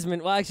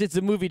advertisement. Well, actually, it's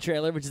a movie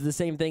trailer, which is the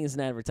same thing as an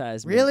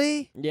advertisement.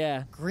 Really?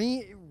 Yeah.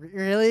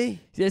 Really?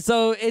 Yeah.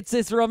 So it's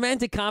this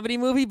romantic comedy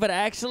movie, but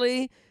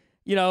actually,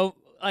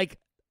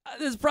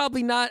 there's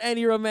probably not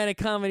any romantic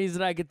comedies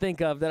that I could think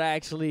of that I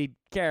actually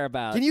care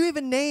about. Can you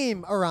even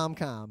name a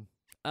rom-com?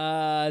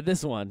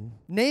 This one.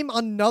 Name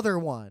another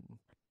one.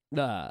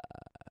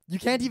 You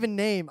can't even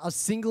name a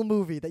single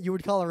movie that you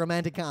would call a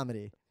romantic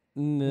comedy.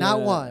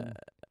 Not one.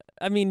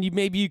 I mean,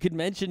 maybe you could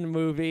mention a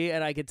movie,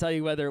 and I could tell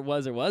you whether it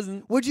was or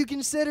wasn't. Would you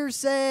consider,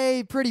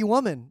 say, Pretty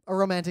Woman a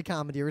romantic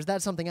comedy, or is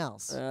that something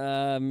else?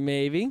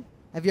 Maybe.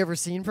 Have you ever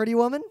seen Pretty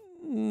Woman?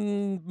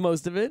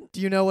 Most of it.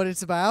 Do you know what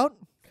it's about?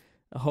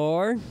 A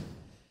whore?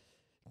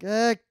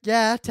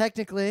 Yeah,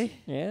 technically.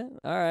 Yeah,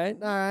 all right.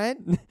 All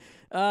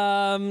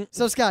right.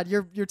 So, Scott,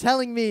 you're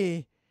telling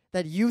me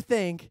that you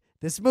think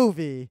this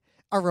movie,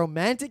 a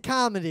romantic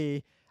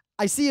comedy,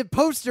 I see a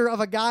poster of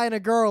a guy and a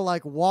girl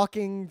like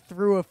walking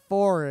through a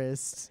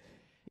forest.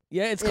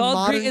 Yeah, it's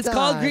called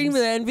Green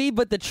with Envy,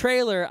 but the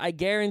trailer, I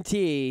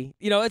guarantee,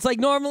 it's like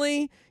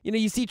normally,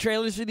 you see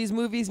trailers for these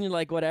movies and you're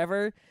like,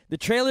 whatever. The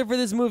trailer for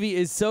this movie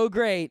is so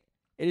great,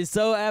 it is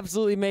so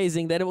absolutely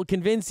amazing that it will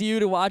convince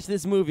you to watch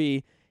this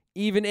movie,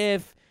 even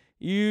if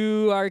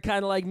you are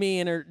kind of like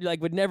me and are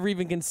would never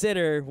even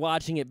consider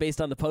watching it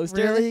based on the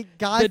poster. Really?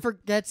 Guy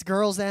forgets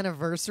girl's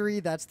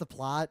anniversary? That's the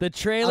plot? The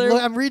trailer...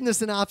 I'm reading the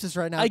synopsis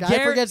right now.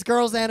 Guy forgets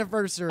girl's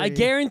anniversary. I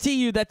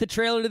guarantee you that the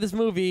trailer to this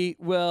movie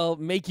will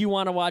make you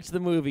want to watch the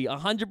movie.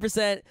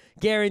 100%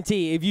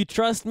 guarantee. If you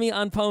trust me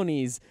on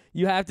ponies,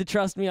 you have to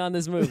trust me on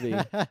this movie.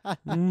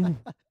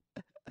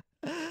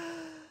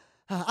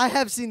 I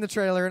have seen the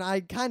trailer, and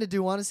I kind of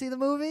do want to see the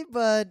movie,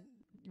 but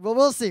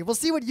we'll see. We'll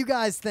see what you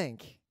guys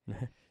think.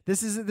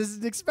 This is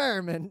an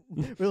experiment.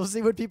 We'll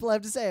see what people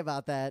have to say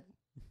about that.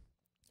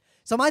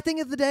 So my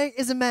thing of the day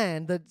is a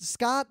man that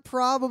Scott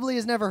probably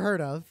has never heard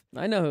of.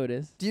 I know who it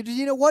is. Do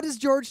you know what is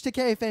George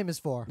Takei famous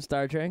for?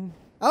 Star Trek.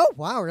 Oh,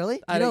 wow,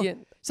 really? I don't get...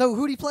 So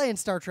who do you play in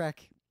Star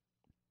Trek?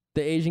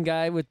 The Asian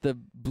guy with the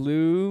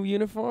blue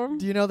uniform?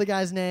 Do you know the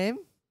guy's name?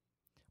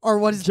 Or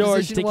what his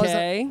George position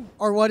Takei. was?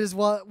 Or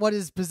what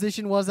his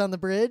position was on the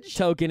bridge?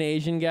 Token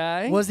Asian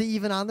guy. Was he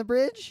even on the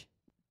bridge?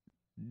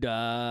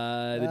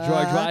 The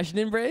George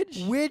Washington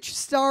Bridge? Which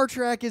Star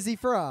Trek is he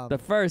from? The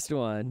first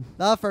one.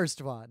 The first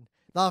one.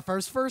 The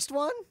first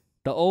one?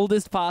 The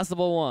oldest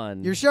possible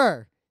one. You're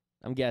sure?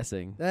 I'm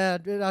guessing.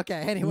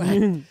 Okay,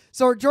 anyway.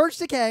 So George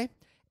Takei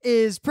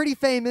is pretty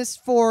famous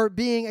for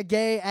being a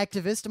gay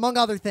activist, among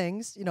other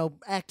things,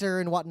 actor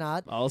and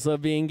whatnot. Also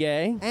being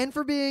gay. And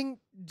for being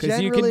because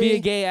you can be a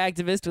gay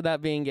activist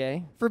without being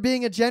gay. For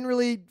being a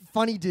generally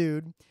funny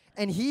dude.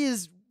 And he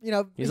is...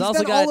 He's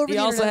also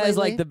has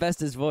like the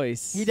bestest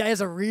voice. He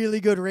has a really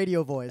good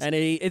radio voice. And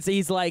he's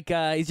just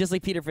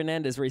like Peter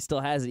Fernandez where he still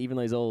has it even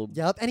though he's old.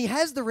 Yep, and he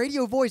has the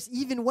radio voice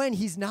even when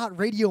he's not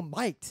radio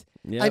mic'd.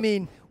 Yep. I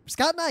mean,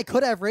 Scott and I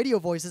could have radio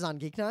voices on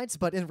Geeknights,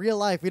 but in real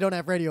life we don't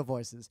have radio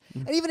voices.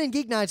 And even in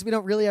Geeknights we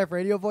don't really have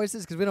radio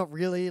voices because we don't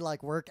really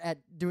work at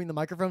doing the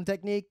microphone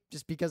technique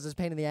just because it's a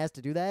pain in the ass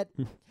to do that.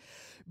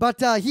 But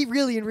he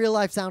really in real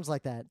life sounds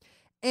like that.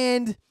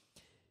 And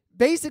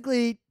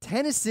basically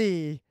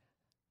Tennessee,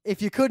 if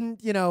you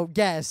couldn't,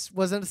 guess,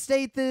 was a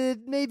state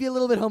that may be a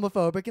little bit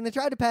homophobic, and they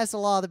tried to pass a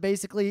law that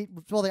basically,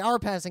 they are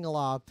passing a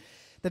law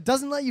that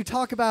doesn't let you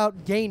talk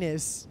about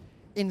gayness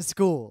in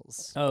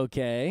schools.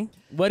 Okay.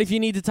 What if you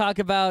need to talk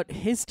about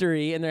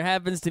history and there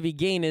happens to be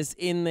gayness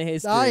in the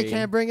history? Oh, you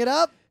can't bring it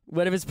up?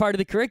 What if it's part of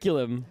the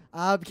curriculum?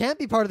 Can't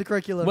be part of the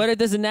curriculum. What if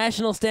there's a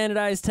national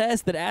standardized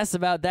test that asks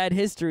about that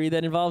history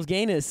that involves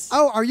gayness?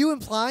 Oh, are you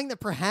implying that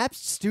perhaps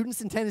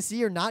students in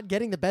Tennessee are not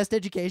getting the best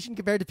education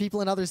compared to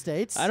people in other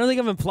states? I don't think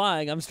I'm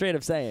implying. I'm straight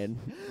up saying.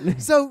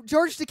 So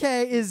George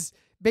Takei is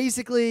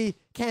basically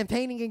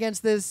campaigning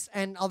against this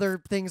and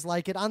other things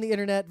like it on the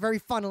internet very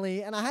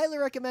funnily, and I highly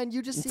recommend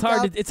you just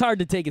It's hard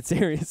to take it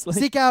seriously.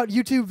 seek out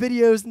YouTube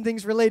videos and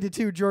things related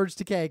to George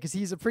Takei because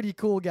he's a pretty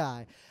cool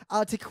guy.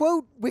 To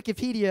quote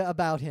Wikipedia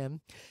about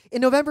him,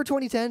 in November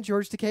 2010,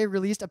 George Takei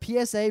released a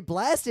PSA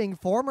blasting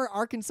former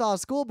Arkansas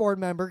school board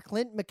member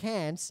Clint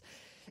McCants.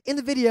 In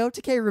the video,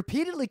 Takei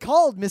repeatedly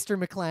called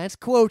Mr. McClance,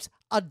 quote,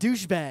 a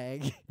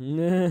douchebag.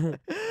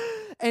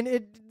 And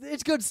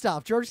it's good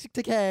stuff. George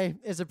Takei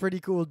is a pretty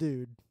cool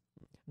dude.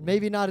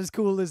 Maybe not as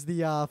cool as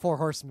the Four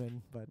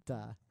Horsemen, but...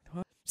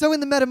 So in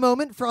the meta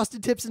moment,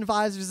 frosted tips and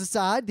visors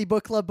aside, the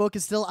book club book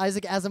is still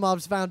Isaac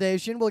Asimov's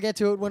Foundation. We'll get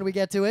to it when we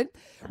get to it.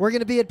 We're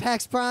going to be at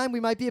PAX Prime. We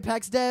might be at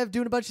PAX Dev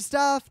doing a bunch of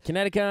stuff.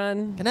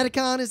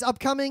 Kineticon is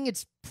upcoming.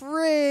 It's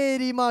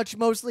pretty much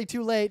mostly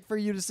too late for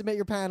you to submit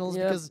your panels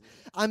because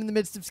I'm in the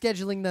midst of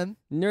scheduling them.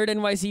 Nerd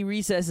NYC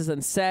Recess is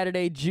on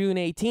Saturday, June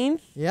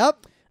 18th.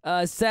 Yep.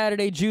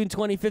 Saturday, June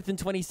 25th and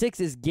 26th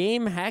is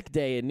Game Hack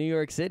Day in New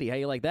York City. How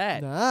you like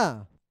that?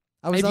 Nah.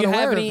 I was if you unaware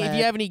have of any, that. if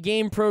you have any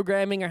game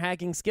programming or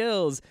hacking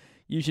skills,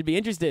 you should be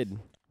interested.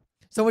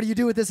 So what do you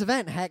do with this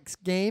event? Hacks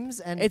games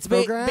and It's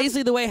programs?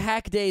 basically the way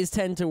hack days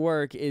tend to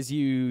work is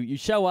you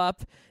show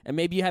up and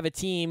maybe you have a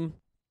team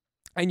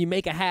and you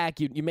make a hack,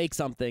 you make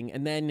something,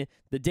 and then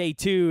the day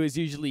 2 is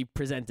usually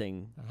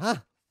presenting. Uh-huh.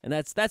 And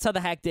that's how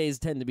the hack days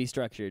tend to be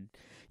structured.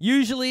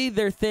 Usually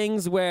they're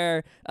things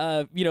where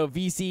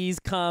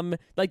VCs come,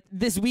 like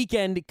this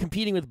weekend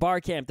competing with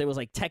Barcamp, there was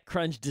like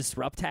TechCrunch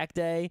Disrupt Hack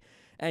Day.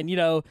 And,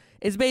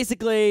 it's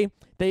basically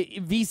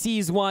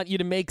VCs want you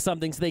to make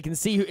something so they can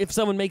see if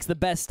someone makes the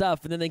best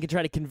stuff, and then they can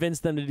try to convince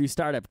them to do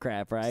startup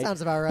crap, right?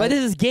 Sounds about right. But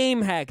this is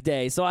Game Hack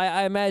Day, so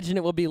I imagine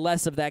it will be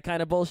less of that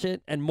kind of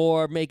bullshit and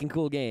more making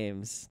cool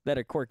games that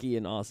are quirky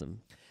and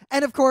awesome.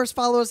 And, of course,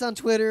 follow us on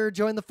Twitter,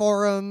 join the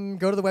forum,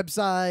 go to the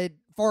website.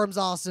 Forum's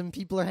awesome.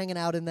 People are hanging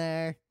out in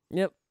there.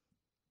 Yep.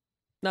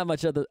 Not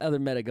much other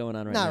meta going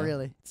on right now. Not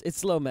really. It's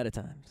slow meta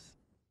times.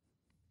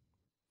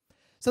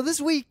 So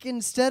this week,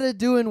 instead of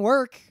doing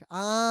work,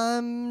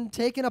 I'm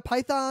taking a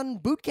Python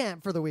boot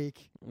camp for the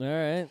week. All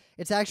right.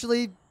 It's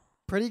actually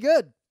pretty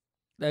good.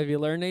 Have you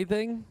learned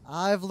anything?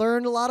 I've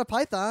learned a lot of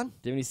Python.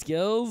 Do you have any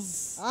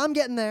skills? I'm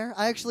getting there.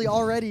 I actually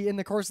already, in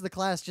the course of the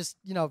class, just,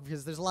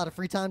 because there's a lot of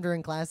free time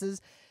during classes,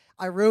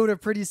 I wrote a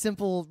pretty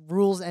simple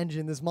rules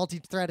engine, this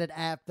multi-threaded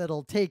app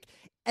that'll take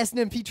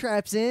SNMP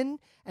traps in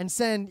and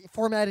send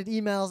formatted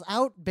emails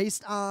out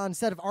based on a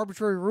set of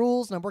arbitrary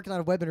rules, and I'm working on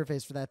a web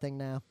interface for that thing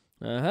now.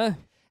 Uh-huh.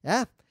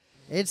 Yeah,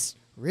 it's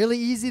really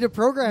easy to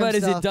program But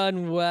stuff. is it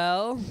done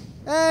well?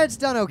 It's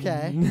done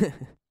okay.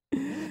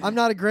 I'm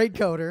not a great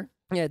coder.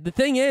 Yeah, the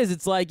thing is,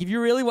 it's like,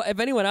 if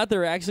anyone out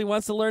there actually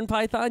wants to learn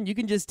Python, you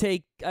can just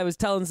I was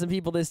telling some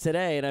people this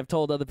today, and I've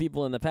told other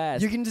people in the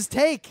past. You can just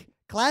take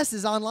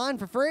classes online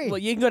for free. Well,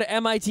 you can go to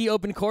MIT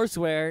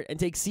OpenCourseWare and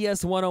take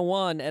CS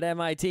 101 at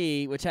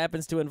MIT, which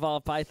happens to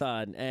involve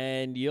Python,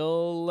 and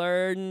you'll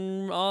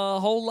learn a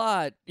whole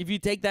lot. If you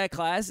take that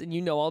class and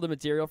you know all the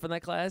material from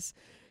that class,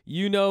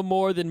 you know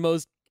more than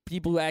most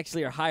people who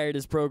actually are hired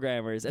as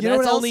programmers. And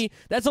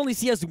that's only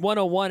CS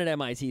 101 at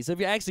MIT. So if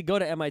you actually go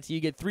to MIT, you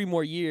get 3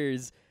 more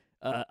years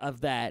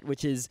of that,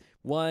 which is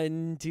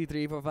 1, 2,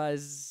 3, 4, 5,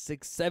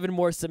 6, 7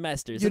 more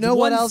semesters. You know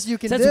what else you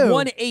can do? That's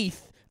 1/8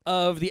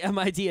 of the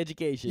MIT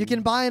education. You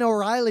can buy an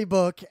O'Reilly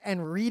book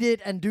and read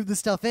it and do the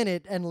stuff in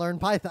it and learn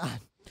Python.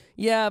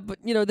 Yeah, but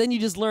then you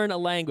just learn a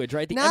language,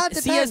 right?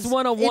 CS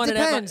 101 it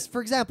depends.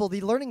 For example, the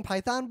Learning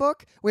Python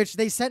book, which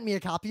they sent me a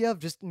copy of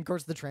just in the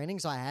course of the training,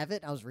 so I have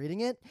it. I was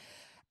reading it.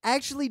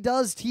 Actually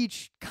does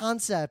teach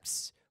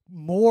concepts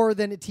more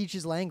than it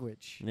teaches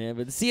language. Yeah,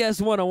 but the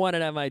CS 101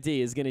 at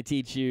MIT is going to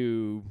teach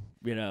you,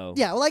 Yeah,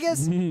 well, I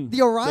guess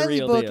the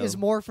O'Reilly book is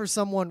more for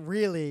someone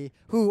really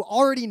who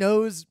already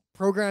knows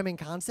programming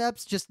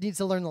concepts, just needs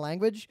to learn the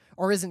language,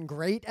 or isn't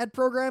great at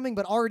programming,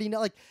 but already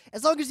know,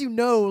 as long as you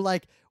know,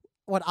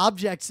 what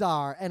objects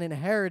are and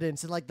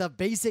inheritance and, the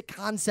basic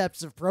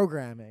concepts of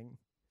programming.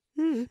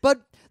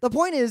 But the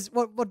point is,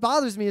 what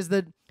bothers me is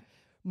that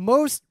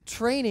most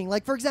training,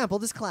 for example,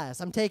 this class,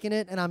 I'm taking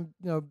it and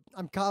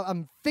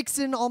I'm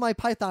fixing all my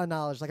Python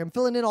knowledge. I'm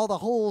filling in all the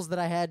holes that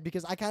I had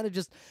because I kind of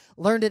just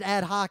learned it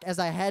ad hoc as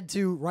I had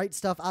to write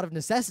stuff out of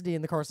necessity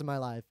in the course of my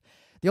life.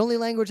 The only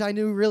language I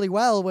knew really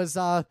well was,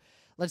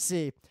 let's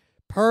see,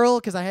 Perl,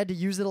 because I had to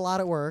use it a lot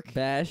at work.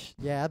 Bash.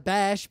 Yeah,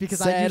 Bash,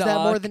 because I use that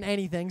more than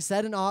anything.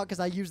 Sed and Awk, because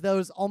I use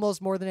those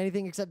almost more than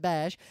anything except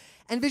Bash.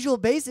 And Visual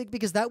Basic,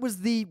 because that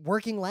was the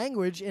working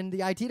language in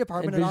the IT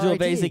department and at Visual RIT.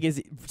 Basic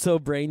is so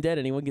brain dead,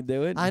 anyone can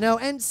do it. I know,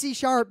 and C#,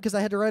 because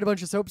I had to write a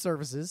bunch of SOAP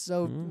services.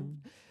 So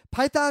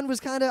Python was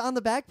kind of on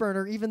the back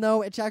burner, even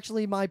though it's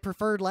actually my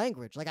preferred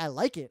language. I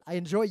like it. I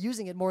enjoy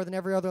using it more than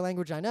every other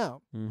language I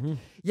know.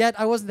 Yet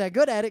I wasn't that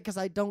good at it because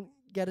I don't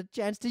get a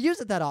chance to use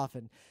it that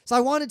often. So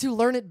I wanted to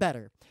learn it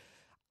better.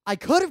 I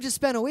could have just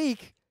spent a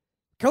week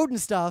coding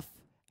stuff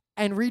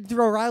and read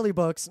through O'Reilly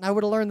books, and I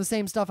would have learned the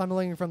same stuff I'm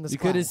learning from this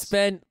class. You could have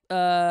spent,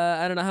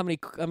 I don't know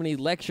how many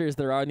lectures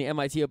there are in the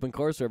MIT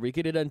OpenCourseWare, but you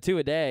could have done 2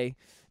 a day,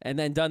 and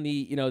then done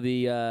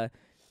the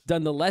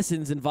done the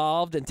lessons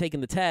involved and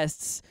taken the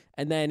tests,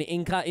 and then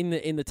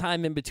in the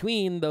time in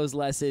between those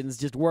lessons,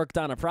 just worked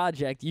on a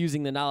project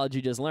using the knowledge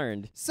you just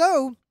learned.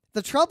 So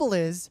the trouble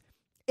is,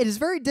 it is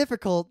very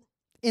difficult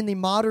in the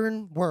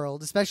modern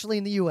world, especially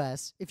in the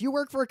U.S., if you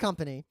work for a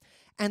company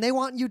and they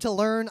want you to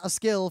learn a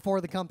skill for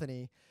the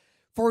company,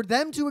 for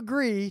them to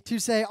agree to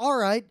say, all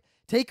right,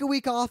 take a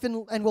week off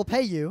and we'll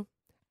pay you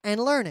and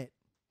learn it.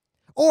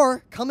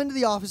 Or come into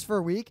the office for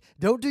a week,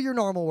 don't do your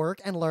normal work,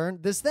 and learn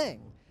this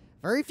thing.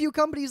 Very few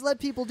companies let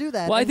people do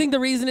that. Well, I think the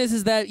reason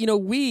is that,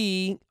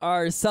 we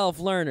are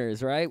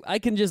self-learners, right? I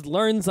can just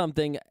learn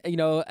something,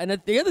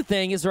 and the other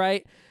thing is,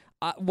 right,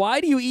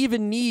 why do you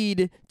even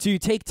need to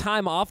take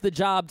time off the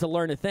job to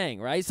learn a thing,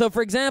 right? So,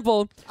 for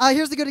example...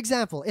 here's a good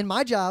example. In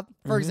my job,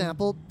 for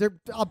example,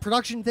 a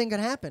production thing can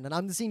happen, and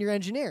I'm the senior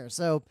engineer.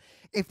 So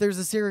if there's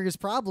a serious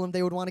problem,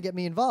 they would want to get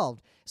me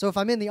involved. So if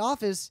I'm in the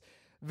office...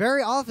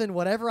 very often,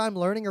 whatever I'm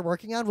learning or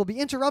working on will be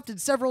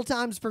interrupted several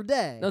times per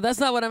day. No,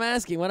 that's not what I'm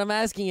asking. What I'm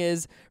asking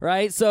is,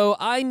 right, so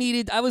I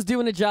was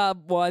doing a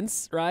job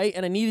once, right,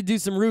 and I needed to do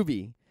some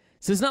Ruby.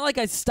 So it's not like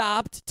I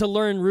stopped to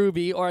learn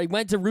Ruby or I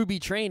went to Ruby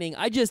training.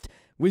 I just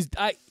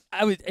I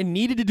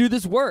needed to do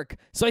this work.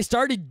 So I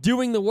started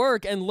doing the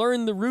work and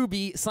learned the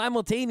Ruby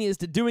simultaneous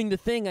to doing the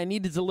thing I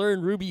needed to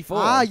learn Ruby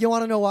for. You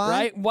want to know why?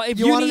 Right? If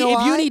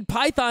you need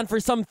Python for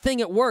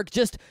something at work,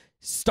 just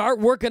start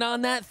working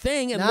on that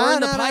thing and learn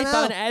the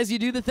Python as you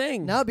do the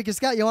thing. No, because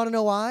Scott, you want to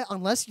know why?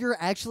 Unless you're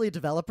actually a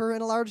developer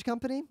in a large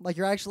company, like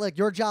you're actually like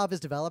your job is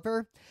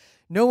developer,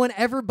 no one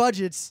ever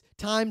budgets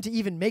time to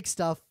even make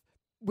stuff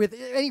with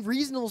any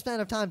reasonable span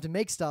of time to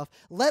make stuff,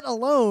 let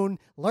alone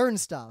learn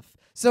stuff.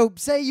 So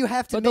say you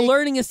have to But the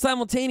learning is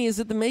simultaneous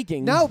at the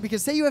making. No,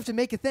 because say you have to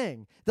make a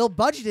thing. They'll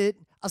budget it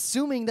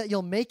assuming that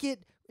you'll make it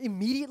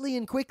immediately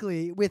and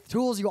quickly with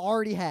tools you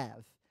already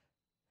have.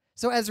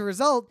 So as a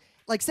result,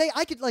 say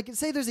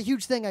there's a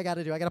huge thing I got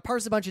to do. I got to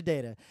parse a bunch of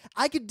data.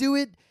 I could do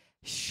it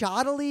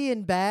shoddily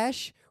in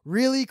Bash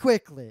really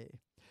quickly.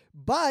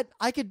 But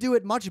I could do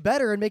it much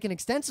better and make an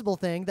extensible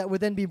thing that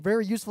would then be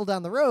very useful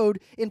down the road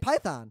in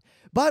Python.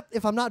 But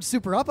if I'm not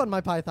super up on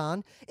my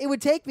Python, it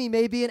would take me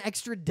maybe an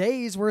extra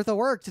day's worth of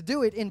work to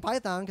do it in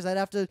Python because I'd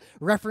have to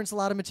reference a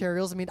lot of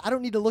materials. I mean, I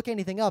don't need to look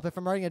anything up if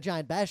I'm writing a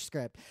giant Bash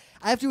script.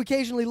 I have to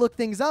occasionally look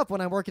things up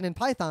when I'm working in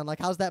Python, like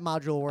how's that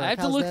module work? I have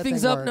to look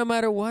things up no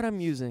matter what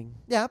I'm using.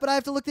 Yeah, but I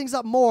have to look things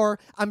up more.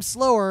 I'm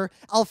slower.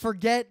 I'll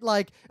forget,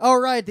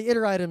 the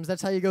iteritems.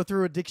 That's how you go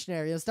through a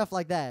dictionary and stuff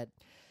like that.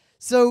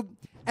 So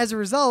as a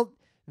result,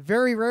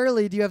 very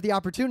rarely do you have the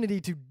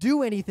opportunity to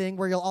do anything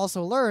where you'll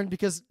also learn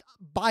because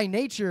by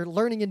nature,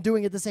 learning and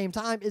doing at the same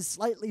time is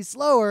slightly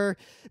slower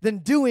than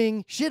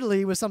doing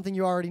shittily with something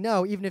you already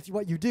know, even if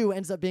what you do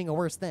ends up being a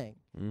worse thing.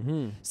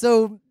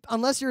 So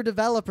unless you're a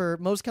developer,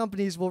 most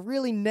companies will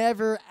really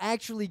never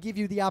actually give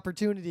you the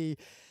opportunity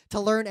to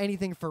learn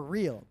anything for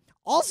real.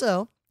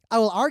 Also, I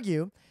will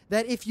argue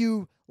that if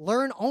you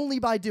learn only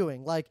by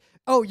doing,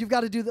 you've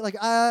got to do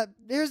that.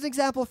 Here's an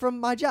example from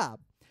my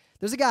job.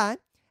 There's a guy,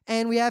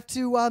 and we have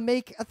to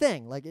make a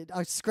thing,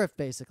 a script,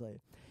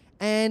 basically.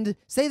 And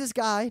say this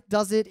guy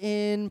does it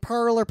in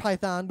Perl or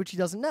Python, which he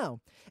doesn't know.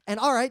 And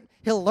all right,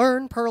 he'll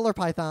learn Perl or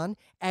Python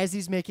as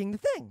he's making the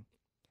thing.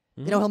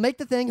 He'll make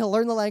the thing, he'll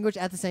learn the language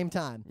at the same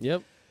time.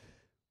 Yep.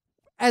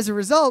 As a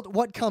result,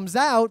 what comes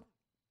out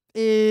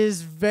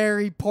is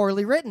very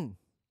poorly written.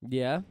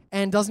 Yeah.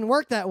 And doesn't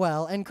work that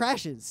well and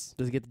crashes.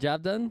 Does it get the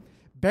job done?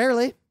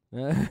 Barely.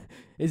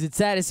 Is it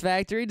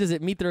satisfactory? Does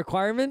it meet the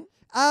requirement?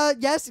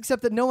 Yes,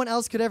 except that no one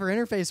else could ever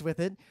interface with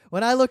it.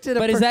 When I looked at it,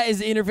 but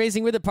is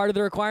interfacing with it part of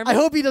the requirement? I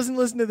hope he doesn't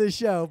listen to this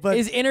show. But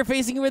is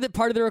interfacing with it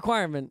part of the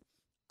requirement?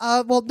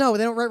 Well, no,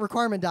 they don't write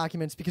requirement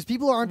documents because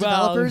people who aren't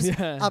developers,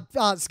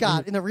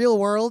 Scott, in the real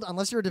world,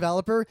 unless you're a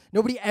developer,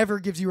 nobody ever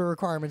gives you a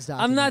requirements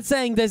document. I'm not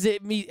saying does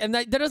it meet, and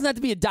there doesn't have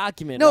to be a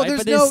document. No, right?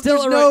 there's but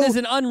there's there's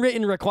an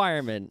unwritten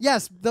requirement.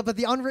 Yes, but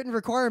the unwritten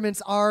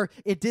requirements are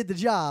it did the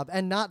job,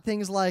 and not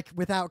things like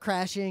without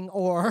crashing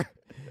or.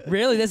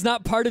 Really, that's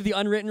not part of the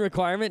unwritten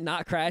requirement,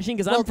 not crashing.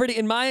 Because I'm pretty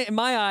in my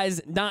eyes,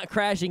 not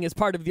crashing is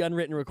part of the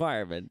unwritten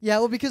requirement. Yeah,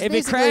 well, because if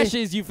it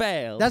crashes, you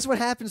fail. That's what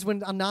happens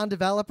when a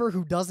non-developer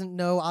who doesn't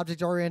know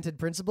object-oriented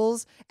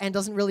principles and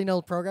doesn't really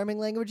know programming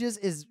languages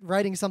is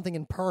writing something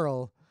in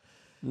Perl,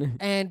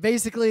 and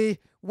basically,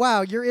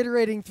 wow, you're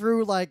iterating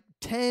through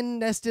 10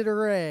 nested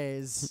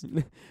arrays.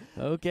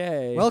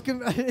 Okay.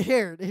 Welcome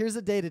here's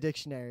a data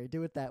dictionary.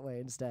 Do it that way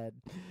instead.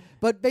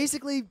 But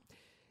basically.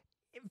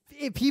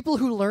 If people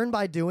who learn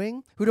by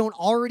doing, who don't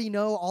already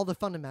know all the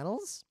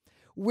fundamentals,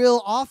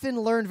 will often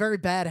learn very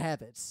bad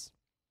habits.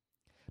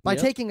 By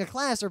taking a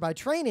class or by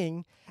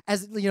training,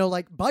 as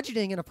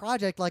budgeting in a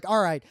project,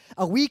 all right,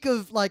 a week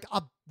of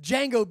a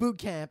Django boot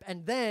camp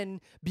and then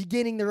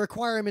beginning the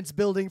requirements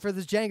building for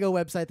this Django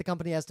website the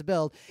company has to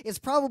build is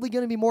probably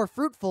going to be more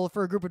fruitful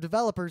for a group of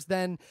developers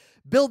than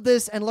build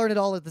this and learn it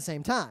all at the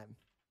same time.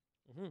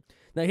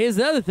 Now, here's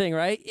the other thing,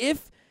 right?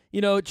 If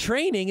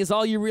training is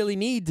all you really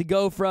need to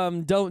go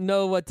from don't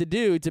know what to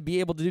do to be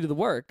able to do the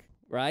work,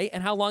 right?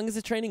 And how long is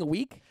the training? A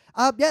week?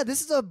 Yeah,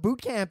 this is a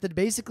boot camp that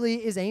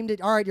basically is aimed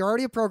at, all right, you're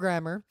already a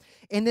programmer.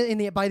 By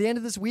the end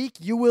of this week,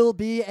 you will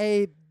be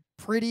a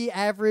pretty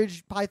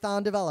average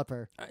Python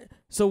developer.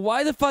 So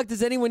why the fuck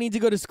does anyone need to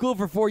go to school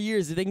for 4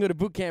 years if they can go to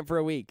boot camp for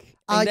a week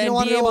and You then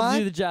wanna be know able why? to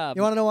do the job?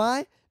 You want to know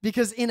why?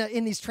 Because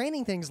in these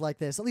training things like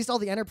this, at least all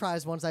the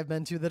enterprise ones I've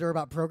been to that are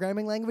about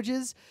programming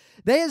languages,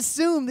 they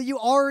assume that you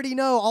already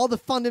know all the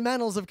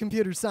fundamentals of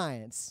computer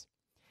science.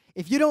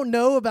 If you don't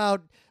know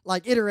about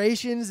like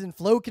iterations and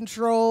flow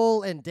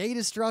control and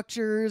data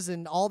structures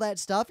and all that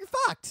stuff, you're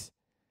fucked.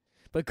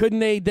 But couldn't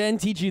they then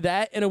teach you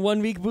that in a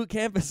 1 week boot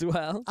camp as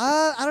well?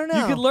 I don't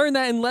know. You could learn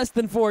that in less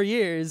than 4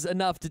 years,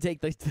 enough to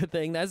take the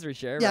thing, that's for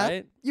sure, Yeah,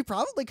 right? you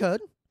probably could.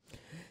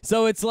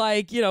 So it's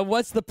like,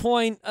 what's the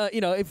point?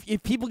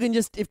 If people can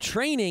if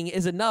training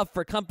is enough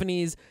for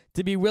companies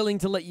to be willing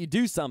to let you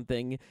do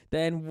something,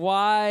 then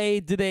why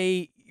do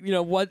they,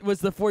 what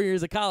was the 4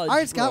 years of college? All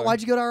right, Scott, for?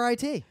 why'd you go to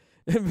RIT?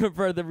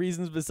 For the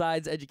reasons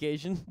besides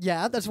education?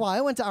 Yeah, that's why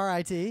I went to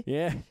RIT.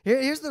 Yeah.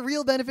 Here's the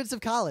real benefits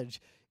of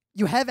college.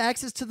 You have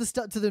access to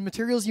the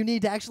materials you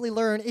need to actually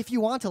learn if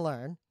you want to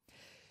learn.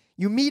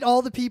 You meet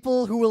all the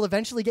people who will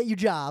eventually get you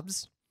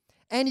jobs,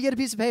 and you get a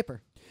piece of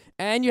paper.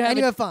 And you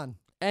have fun.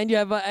 And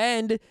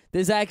and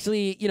there's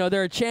actually,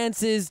 there are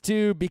chances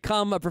to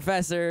become a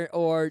professor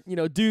or,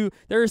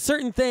 there are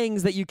certain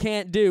things that you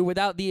can't do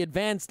without the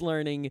advanced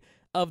learning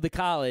of the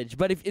college.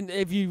 But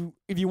if you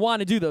want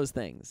to do those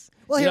things,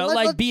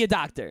 well, be a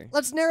doctor.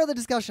 Let's narrow the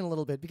discussion a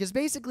little bit, because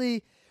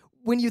basically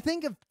when you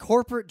think of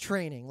corporate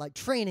training,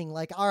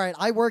 all right,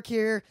 I work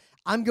here,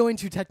 I'm going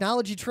to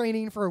technology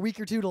training for a week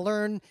or two to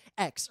learn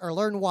X or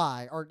learn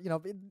Y, or,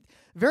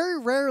 very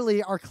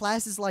rarely are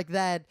classes like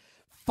that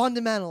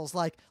fundamentals,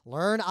 like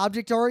learn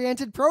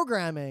object-oriented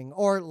programming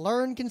or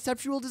learn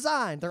conceptual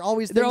design. They're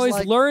always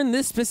like, learn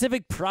this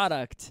specific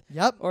product.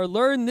 Yep. Or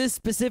learn this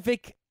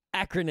specific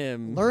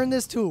acronym. Learn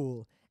this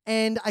tool.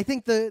 And I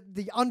think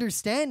the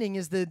understanding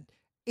is that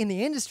in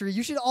the industry,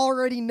 you should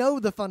already know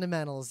the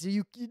fundamentals.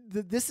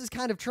 This is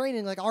kind of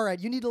training, like, all right,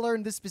 you need to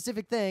learn this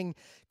specific thing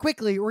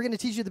quickly. We're going to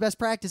teach you the best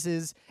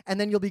practices, and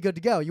then you'll be good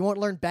to go. You won't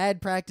learn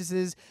bad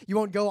practices. You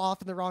won't go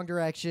off in the wrong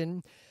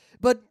direction.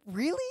 But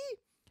really,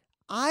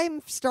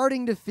 I'm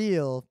starting to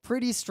feel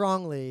pretty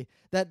strongly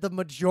that the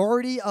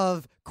majority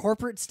of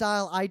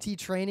corporate-style IT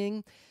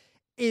training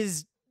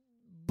is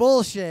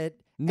bullshit.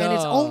 No. And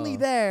it's only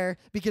there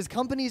because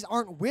companies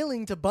aren't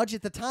willing to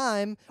budget the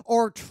time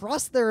or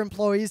trust their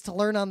employees to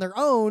learn on their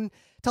own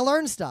to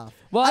learn stuff.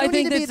 Well, I don't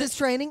think need to be at this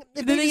training.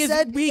 If the they thing just is,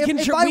 said, we if can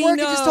my we work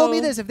had just told me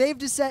know- this,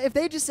 if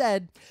they just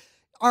said,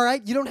 all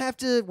right, you don't have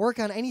to work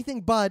on anything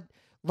but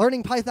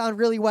learning Python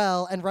really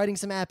well and writing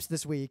some apps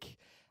this week,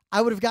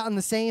 I would have gotten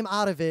the same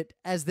out of it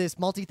as this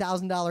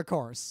multi-$1,000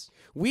 course.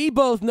 We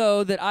both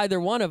know that either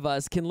one of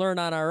us can learn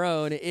on our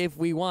own if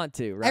we want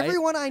to, right?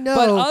 Everyone I know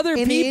but other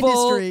in people,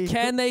 the industry,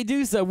 can they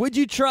do so? Would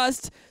you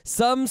trust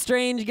some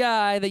strange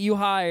guy that you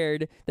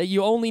hired that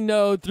you only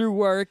know through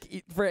work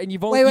and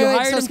you've only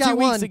hired so him Scott, 2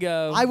 weeks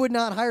ago? I would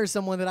not hire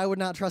someone that I would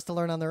not trust to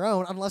learn on their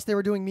own unless they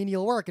were doing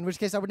menial work, in which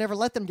case I would never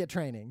let them get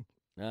training.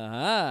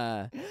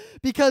 Uh-huh.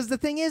 Because the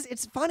thing is,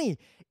 it's funny.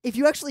 If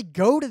you actually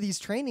go to these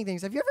training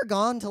things, have you ever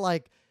gone to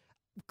like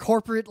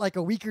corporate, like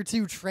a week or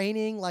two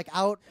training, like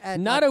out at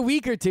Not a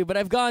week or two, but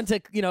I've gone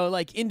to,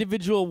 like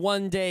individual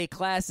one-day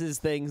classes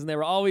things, and they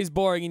were always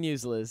boring and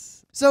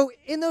useless. So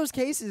in those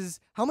cases,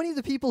 how many of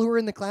the people who were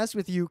in the class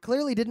with you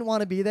clearly didn't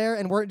want to be there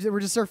and were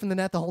just surfing the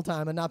net the whole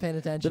time and not paying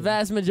attention? The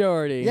vast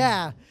majority.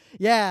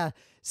 Yeah.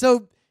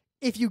 So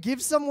if you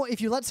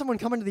let someone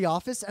come into the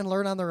office and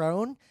learn on their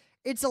own,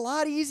 it's a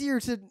lot easier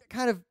to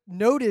kind of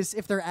notice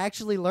if they're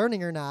actually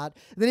learning or not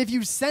than if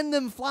you send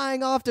them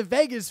flying off to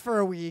Vegas for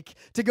a week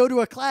to go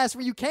to a class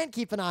where you can't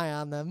keep an eye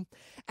on them.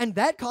 And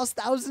that costs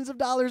thousands of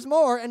dollars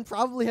more and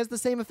probably has the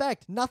same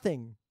effect.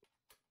 Nothing.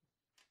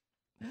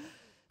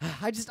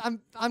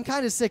 I'm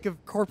kind of sick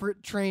of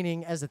corporate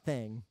training as a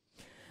thing.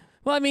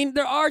 Well, I mean,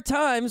 there are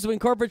times when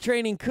corporate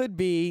training could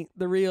be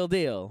the real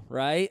deal,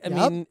 right? I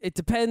mean, it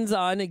depends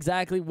on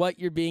exactly what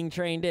you're being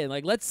trained in.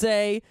 Like, let's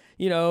say,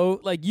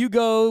 like you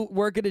go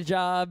work at a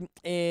job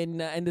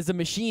and there's a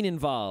machine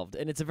involved,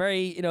 and it's a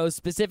very,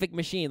 specific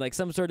machine, like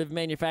some sort of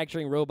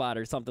manufacturing robot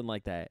or something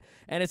like that.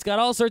 And it's got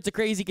all sorts of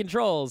crazy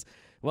controls.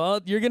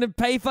 Well, you're going to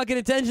pay fucking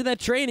attention to that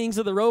training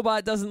so the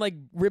robot doesn't, like,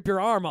 rip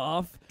your arm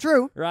off.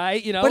 True.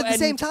 Right? But at the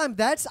same time,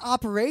 that's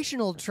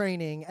operational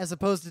training as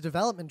opposed to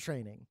development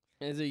training.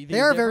 They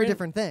are very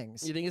different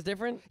things. You think it's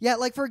different? Yeah,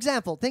 like, for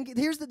example,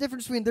 here's the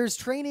difference between there's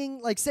training,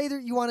 like, say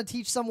that you want to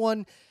teach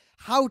someone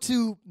how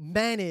to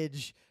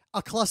manage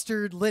a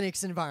clustered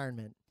Linux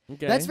environment.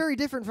 Okay. That's very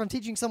different from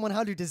teaching someone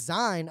how to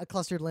design a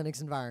clustered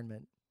Linux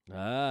environment.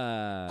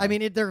 Ah. I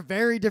mean, they're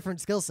very different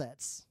skill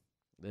sets.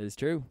 That is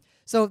true.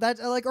 So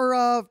that's like, or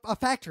a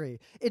factory.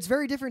 It's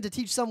very different to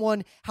teach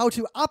someone how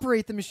to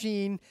operate the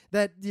machine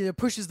that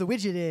pushes the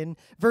widget in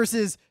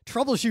versus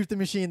troubleshoot the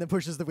machine that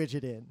pushes the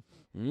widget in.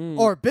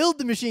 Or build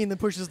the machine that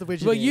pushes the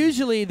widget in. Well,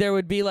 usually there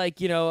would be like,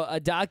 a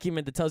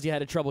document that tells you how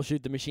to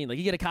troubleshoot the machine. Like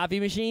you get a copy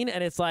machine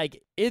and it's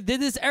like, did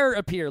this error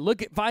appear?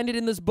 Find it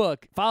in this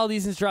book. Follow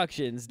these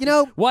instructions.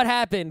 What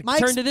happened?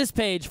 Turn to this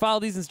page. Follow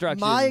these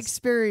instructions. My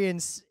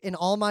experience in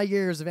all my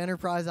years of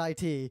enterprise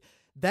IT,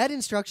 that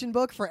instruction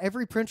book for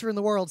every printer in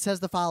the world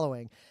says the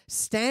following.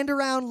 Stand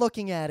around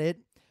looking at it,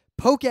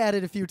 poke at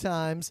it a few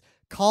times,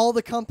 call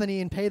the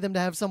company and pay them to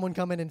have someone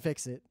come in and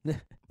fix it.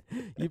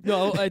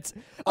 It's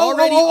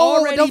already.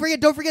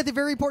 Don't forget the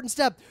very important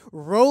step.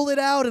 Roll it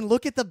out and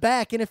look at the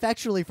back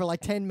ineffectually for like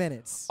 10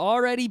 minutes.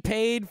 Already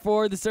paid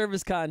for the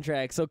service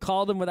contract, so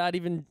call them without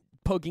even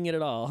poking it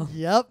at all.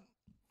 Yep.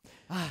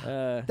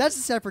 That's a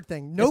separate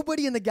thing.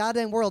 Nobody in the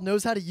goddamn world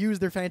knows how to use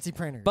their fancy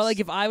printers. But like,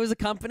 if I was a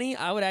company,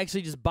 I would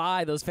actually just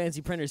buy those fancy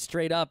printers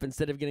straight up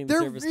instead of getting the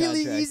service contract.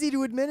 They're really easy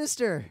to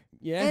administer.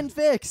 Yeah. And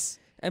fix.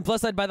 And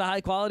plus, I'd buy the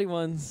high quality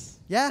ones.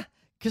 Yeah,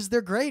 because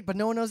they're great, but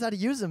no one knows how to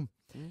use them.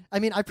 I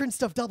mean, I print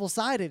stuff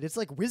double-sided. It's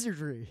like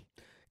wizardry.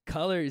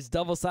 Colors,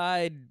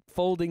 double-side,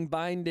 folding,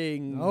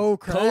 binding. Oh,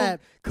 crap.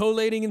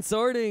 Collating and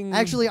sorting.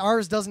 Actually,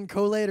 ours doesn't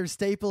collate or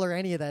staple or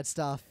any of that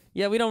stuff.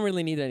 Yeah, we don't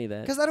really need any of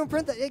that. Because I don't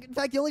print that. In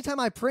fact, the only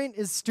time I print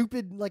is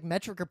stupid like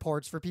metric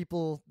reports for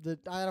people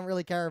that I don't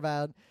really care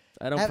about.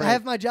 I don't print.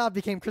 Half my job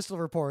became crystal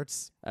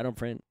reports. I don't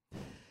print.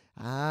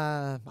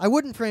 I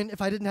wouldn't print if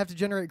I didn't have to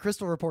generate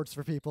crystal reports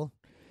for people.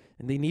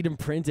 And they need them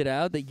printed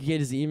out? That you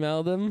can't just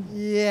email them?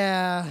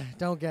 Yeah,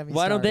 don't get me started.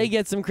 Why don't they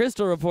get some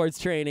crystal reports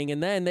training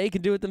and then they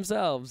can do it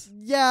themselves?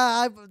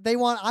 Yeah,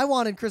 I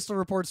wanted crystal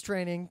reports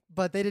training,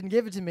 but they didn't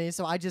give it to me,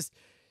 so I just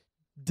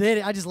did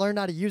it. I just learned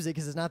how to use it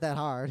because it's not that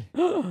hard.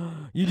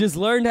 You just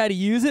learned how to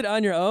use it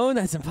on your own?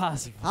 That's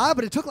impossible.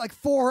 But it took like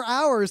 4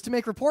 hours to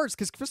make reports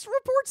because crystal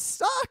reports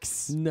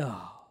sucks. No.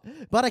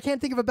 But I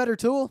can't think of a better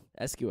tool.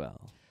 SQL.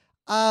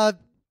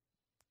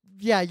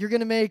 Yeah, you're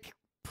going to make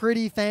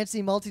pretty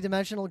fancy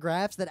multi-dimensional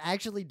graphs that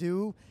actually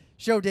do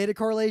show data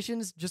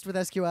correlations just with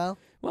SQL?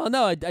 Well,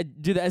 no,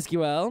 I'd do the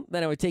SQL,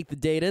 then I would take the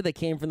data that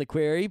came from the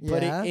query,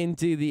 put it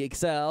into the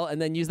Excel,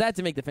 and then use that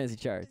to make the fancy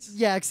charts.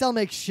 Yeah, Excel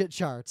makes shit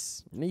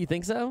charts. You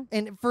think so?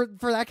 And for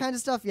that kind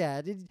of stuff,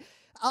 yeah.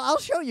 I'll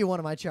show you one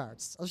of my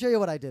charts. I'll show you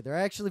what I did. They're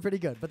actually pretty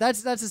good, but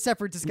that's a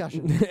separate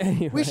discussion.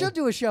 Anyway. We should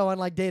do a show on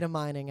like data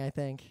mining, I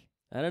think.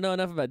 I don't know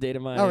enough about data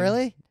mining. Oh,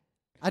 really?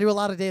 I do a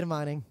lot of data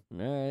mining.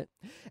 All right.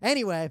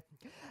 Anyway,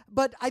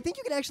 but I think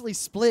you could actually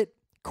split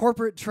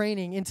corporate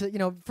training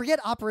into, forget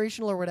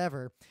operational or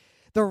whatever.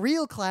 The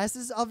real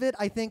classes of it,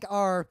 I think,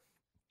 are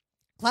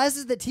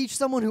classes that teach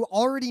someone who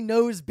already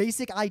knows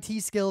basic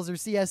IT skills or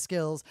CS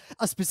skills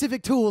a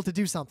specific tool to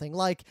do something.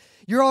 Like,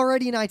 you're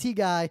already an IT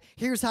guy.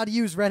 Here's how to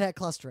use Red Hat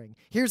clustering.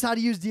 Here's how to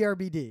use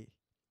DRBD.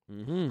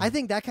 I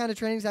think that kind of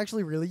training is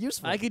actually really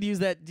useful. I could use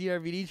that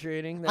DRBD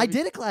training. I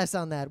did a class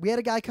on that. We had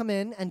a guy come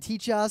in and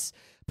teach us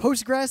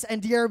Postgres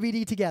and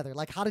DRBD together,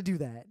 like how to do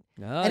that.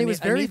 And it was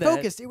very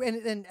focused.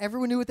 And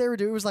everyone knew what they were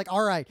doing. It was like,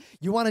 all right,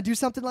 you want to do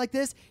something like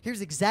this?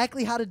 Here's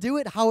exactly how to do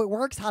it, how it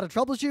works, how to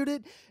troubleshoot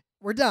it.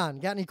 We're done.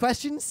 Got any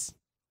questions?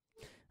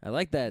 I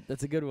like that.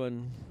 That's a good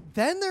one.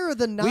 Then there are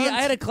the I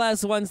had a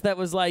class once that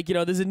was like,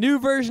 there's a new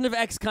version of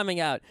X coming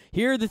out.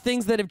 Here are the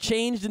things that have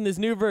changed in this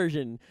new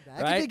version.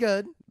 That could be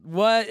good.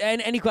 What?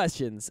 And any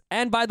questions?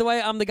 And by the way,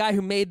 I'm the guy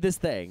who made this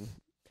thing.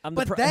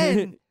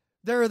 Then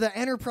there are the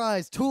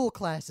enterprise tool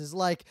classes.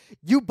 Like,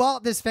 you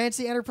bought this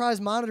fancy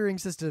enterprise monitoring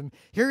system.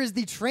 Here is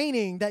the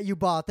training that you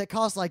bought that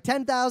costs like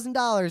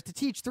 $10,000 to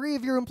teach 3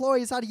 of your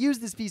employees how to use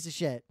this piece of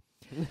shit.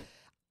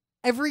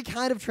 Every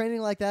kind of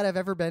training like that I've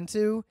ever been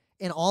to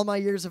in all my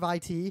years of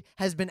IT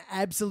has been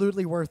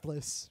absolutely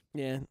worthless.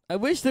 Yeah. I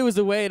wish there was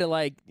a way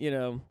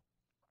to,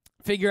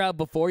 figure out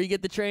before you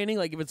get the training,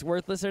 like if it's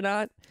worthless or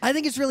not. I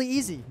think it's really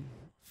easy.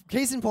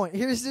 Case in point,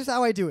 here's just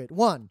how I do it.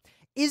 1,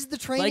 is the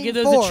training like if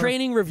there's a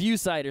training review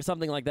site or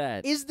something like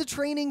that. Is the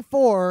training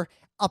for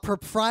a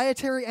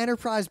proprietary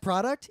enterprise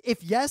product?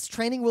 If yes,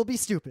 training will be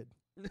stupid.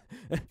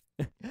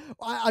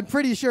 I'm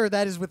pretty sure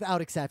that is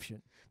without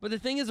exception. But the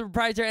thing is, a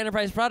proprietary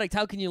enterprise product,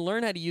 how can you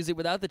learn how to use it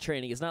without the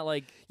training? It's not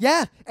like...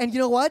 Yeah, and you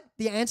know what?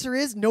 The answer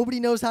is nobody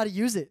knows how to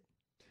use it.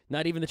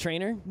 Not even the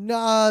trainer?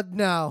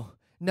 No.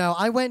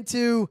 I went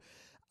to...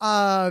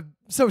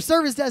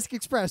 Service Desk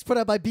Express, put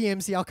out by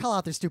BMC, I'll call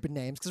out their stupid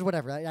names, because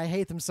whatever, I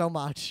hate them so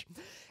much,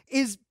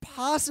 is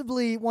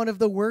possibly one of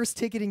the worst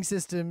ticketing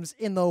systems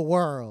in the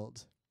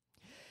world.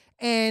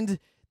 And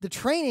the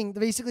training,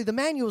 basically the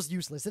manual's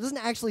useless. It doesn't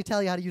actually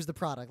tell you how to use the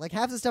product. Like,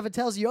 half the stuff it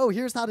tells you,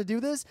 here's how to do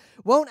this,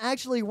 won't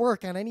actually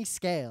work on any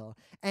scale.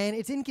 And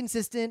it's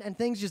inconsistent, and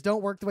things just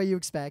don't work the way you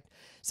expect.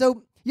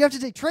 So you have to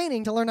take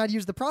training to learn how to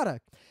use the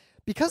product.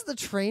 Because the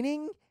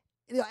training...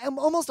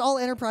 Almost all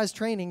enterprise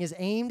training is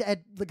aimed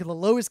at the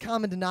lowest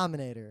common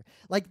denominator.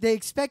 Like, they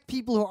expect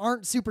people who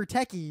aren't super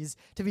techies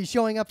to be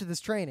showing up to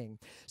this training.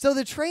 So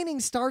the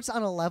training starts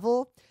on a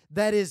level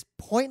that is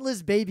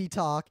pointless baby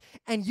talk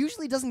and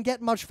usually doesn't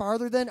get much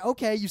farther than,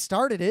 okay, you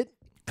started it.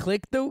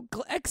 click the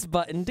X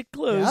button to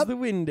close the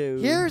window.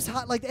 Here's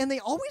how, and they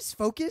always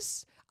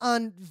focus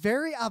on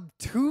very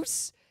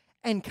obtuse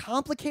and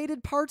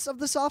complicated parts of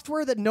the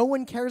software that no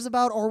one cares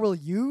about or will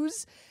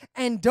use,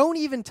 and don't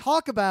even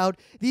talk about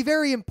the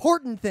very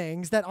important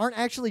things that aren't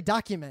actually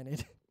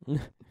documented.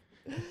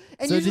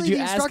 And so did you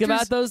ask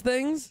about those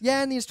things?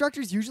 Yeah, and the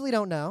instructors usually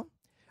don't know.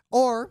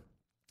 Or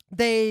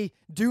they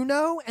do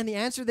know, and the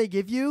answer they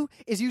give you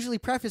is usually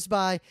prefaced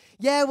by,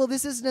 yeah, well,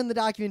 this isn't in the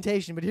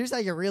documentation, but here's how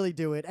you really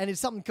do it. And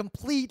it's something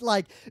complete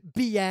like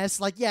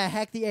BS, like, yeah,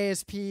 hack the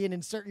ASP and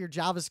insert your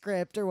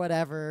JavaScript or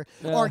whatever.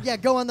 Or, yeah,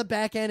 go on the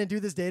back end and do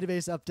this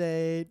database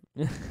update.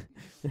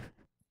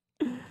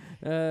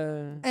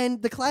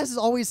 And the classes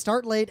always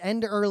start late,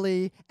 end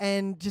early,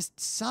 and just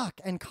suck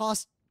and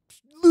cost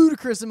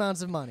ludicrous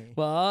amounts of money.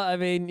 Well, I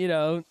mean,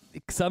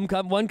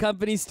 one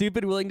company's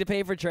stupid, willing to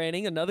pay for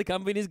training. Another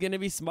company's going to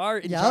be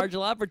smart and charge a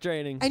lot for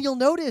training. And you'll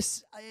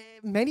notice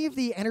many of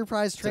the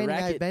enterprise training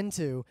I've been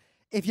to,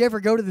 if you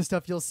ever go to this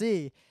stuff, you'll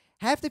see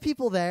half the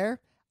people there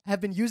have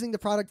been using the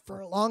product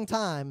for a long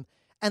time,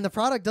 and the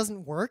product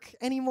doesn't work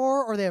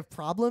anymore, or they have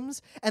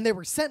problems, and they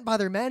were sent by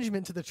their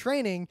management to the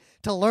training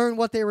to learn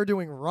what they were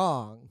doing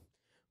wrong.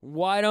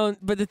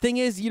 But the thing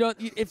is,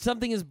 if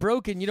something is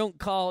broken, you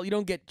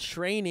don't get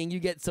training,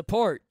 you get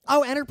support.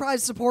 Oh,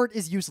 enterprise support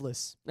is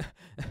useless.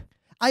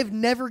 I've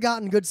never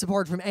gotten good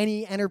support from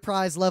any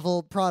enterprise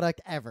level product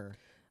ever.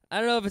 I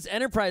don't know if it's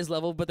enterprise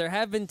level, but there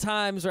have been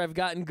times where I've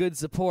gotten good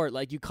support.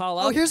 Like you call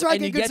up here's where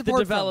and I you get get the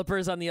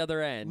developers on the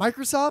other end.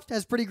 Microsoft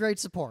has pretty great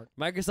support.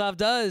 Microsoft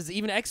does.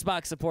 Even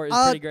Xbox support is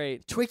pretty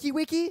great.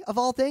 TwikiWiki, of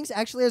all things,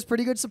 actually has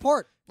pretty good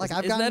support.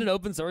 Isn't that an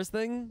open source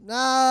thing?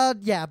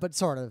 Yeah, but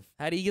sort of.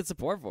 How do you get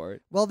support for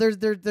it? Well, there's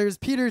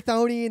Peter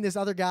Thoney and this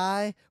other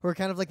guy who are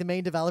kind of like the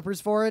main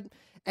developers for it.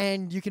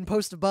 And you can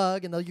post a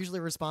bug, and they'll usually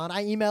respond.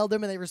 I emailed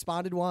them, and they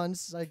responded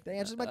once. Like, they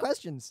answered my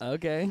questions.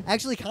 Okay. I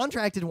actually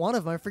contracted one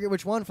of them, I forget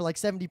which one, for like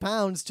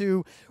 £70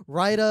 to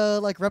write a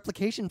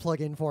replication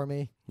plugin for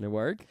me. Did it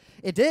work?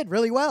 It did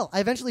really well. I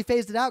eventually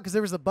phased it out because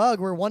there was a bug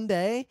where one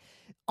day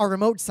our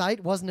remote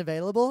site wasn't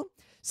available.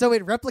 So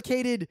it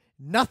replicated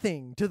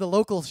nothing to the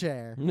local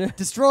share,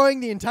 destroying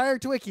the entire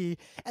Twiki.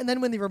 And then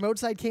when the remote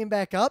site came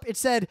back up, it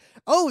said,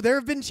 oh, there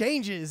have been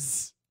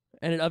changes.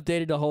 And it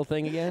updated the whole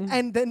thing again?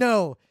 And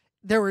no.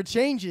 There were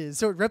changes,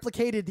 so it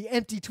replicated the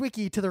empty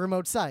Twiki to the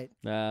remote site.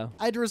 I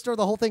had to restore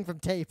the whole thing from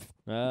tape.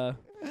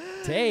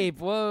 Tape,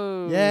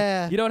 whoa.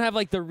 Yeah. You don't have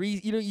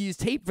you don't use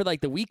tape for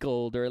the week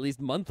old or at least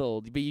month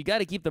old, but you got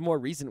to keep the more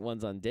recent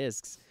ones on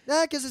discs.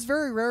 Yeah, because it's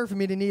very rare for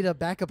me to need a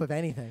backup of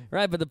anything.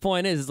 Right, but the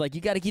point is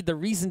you got to keep the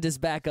recentest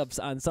backups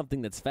on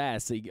something that's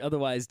fast. So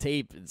otherwise,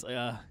 tape, it's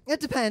It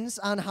depends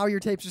on how your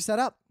tapes are set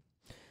up.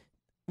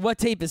 What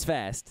tape is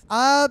fast?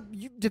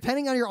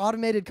 Depending on your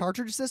automated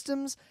cartridge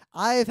systems,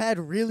 I've had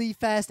really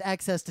fast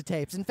access to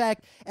tapes. In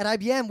fact, at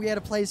IBM, we had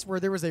a place where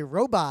there was a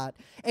robot,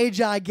 a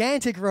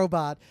gigantic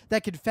robot,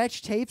 that could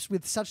fetch tapes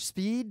with such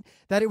speed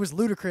that it was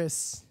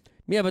ludicrous.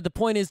 Yeah, but the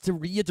point is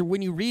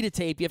when you read a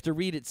tape, you have to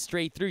read it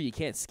straight through. You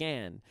can't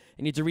scan.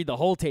 And you have to read the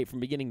whole tape from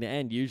beginning to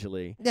end,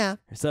 usually. Yeah.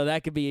 So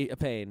that could be a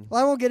pain.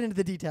 Well, I won't get into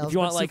the details, if you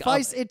want,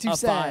 suffice it to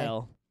say,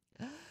 file.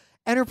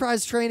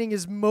 Enterprise training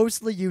is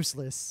mostly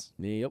useless.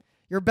 Yep.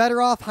 You're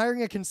better off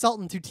hiring a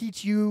consultant to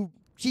teach you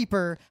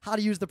cheaper how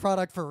to use the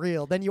product for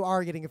real than you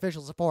are getting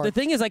official support. The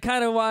thing is, I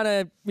kind of want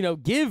to,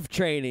 give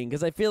training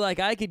because I feel like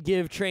I could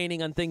give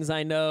training on things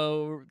I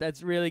know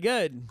that's really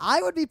good.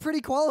 I would be pretty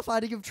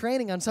qualified to give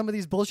training on some of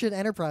these bullshit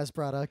enterprise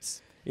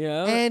products.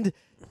 Yeah. And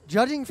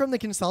judging from the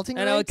consulting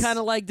rates, I would kind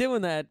of like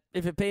doing that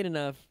if it paid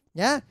enough.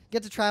 Yeah.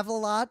 Get to travel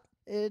a lot.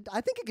 I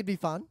think it could be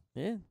fun.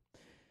 Yeah.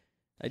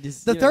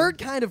 The third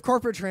kind of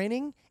corporate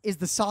training is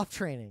the soft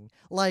training,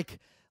 like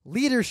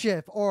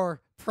leadership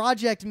or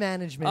project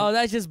management. Oh,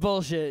 that's just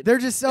bullshit. They're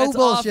just so that's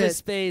bullshit. Office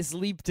Space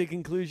leap to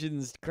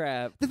conclusions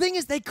crap. The thing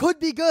is, they could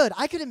be good.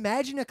 I could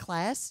imagine a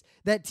class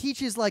that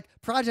teaches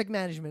project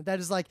management. That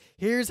is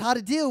here's how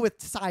to deal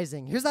with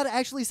sizing. Here's how to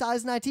actually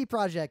size an IT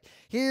project.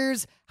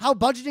 Here's how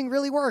budgeting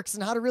really works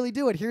and how to really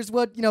do it. Here's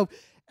what,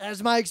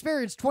 as my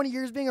experience, 20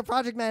 years being a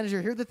project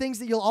manager, here are the things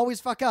that you'll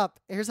always fuck up.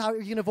 Here's how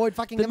you can avoid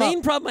fucking them up. The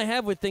main problem I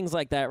have with things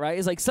like that, right,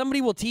 is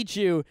somebody will teach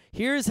you,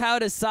 here's how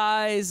to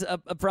size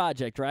a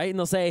project, right? And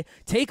they'll say,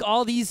 take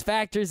all these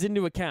factors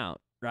into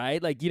account,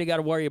 right? You got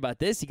to worry about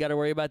this, you got to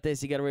worry about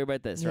this, you got to worry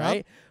about this,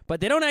 right?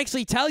 But they don't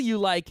actually tell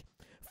you,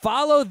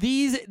 follow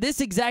this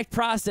exact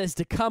process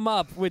to come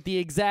up with the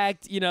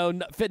exact,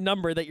 fit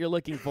number that you're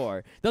looking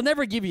for. They'll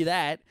never give you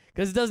that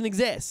because it doesn't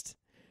exist.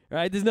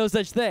 Right? There's no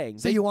such thing.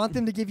 So you want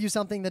them to give you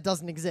something that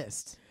doesn't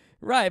exist.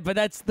 Right, but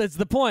that's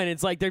the point.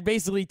 It's they're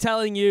basically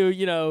telling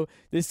you,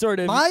 this sort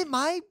of...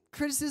 My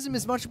criticism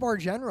is much more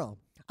general.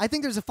 I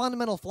think there's a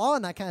fundamental flaw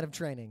in that kind of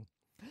training.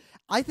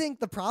 I think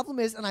the problem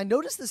is, and I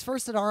noticed this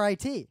first at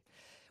RIT,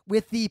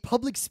 with the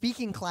public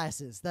speaking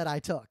classes that I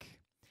took.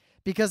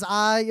 Because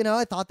I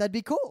thought that'd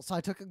be cool. So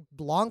I took a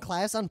long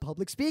class on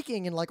public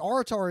speaking and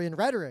oratory and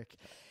rhetoric.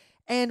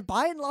 And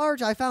by and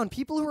large, I found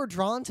people who are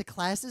drawn to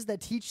classes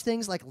that teach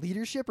things like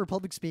leadership or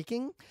public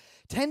speaking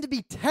tend to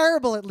be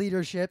terrible at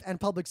leadership and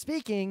public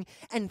speaking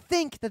and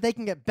think that they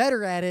can get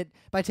better at it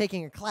by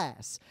taking a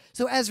class.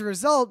 So as a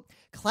result,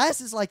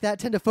 classes like that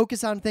tend to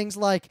focus on things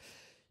like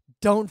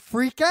don't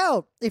freak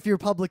out if you're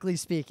publicly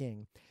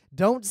speaking.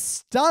 Don't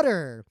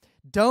stutter.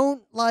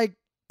 Don't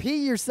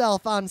pee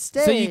yourself on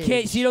stage.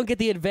 So you don't get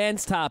the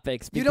advanced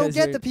topics. You don't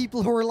get the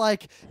people who are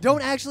like,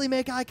 don't actually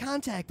make eye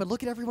contact, but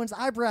look at everyone's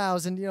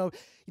eyebrows and,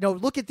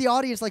 look at the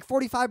audience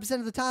 45%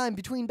 of the time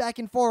between back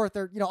and forth,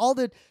 or, all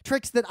the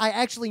tricks that I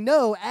actually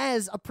know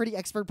as a pretty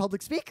expert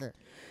public speaker.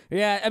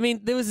 Yeah, I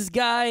mean, there was this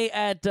guy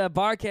at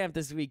bar camp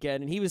this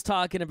weekend, and he was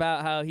talking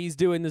about how he's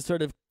doing this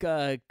sort of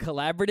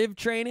collaborative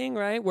training,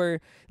 right? Where,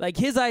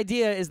 his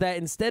idea is that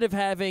instead of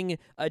having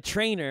a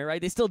trainer,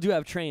 right, they still do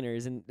have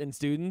trainers and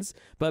students,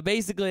 but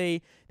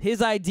basically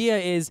his idea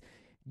is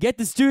get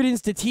the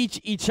students to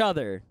teach each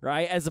other,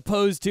 right, as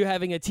opposed to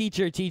having a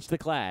teacher teach the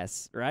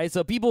class, right?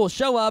 So people will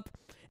show up,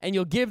 and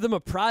you'll give them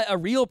a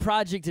real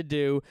project to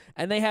do,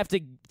 and they have to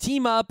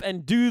team up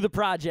and do the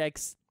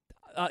projects.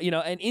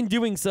 And in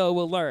doing so,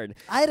 we'll learn.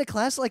 I had a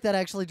class like that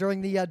actually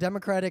during the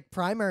Democratic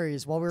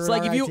primaries while we were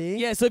at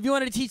RIT. So if you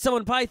wanted to teach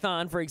someone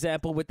Python, for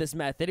example, with this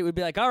method, it would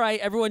be all right,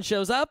 everyone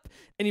shows up,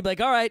 and you'd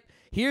be all right,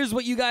 here's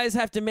what you guys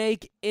have to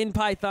make in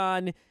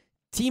Python,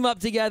 team up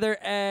together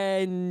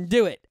and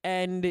do it.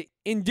 And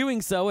in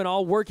doing so, and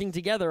all working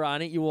together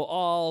on it, you will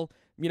all,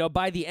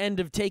 by the end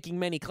of taking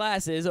many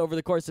classes over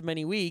the course of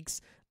many weeks,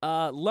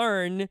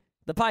 learn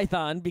the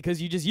Python because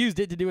you just used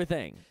it to do a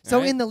thing. So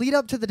right? In the lead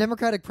up to the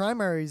Democratic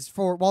primaries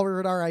while we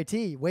were at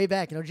RIT, way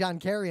back, John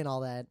Kerry and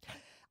all that,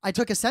 I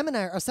took a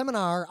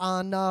seminar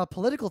on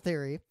political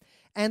theory,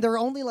 and there were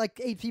only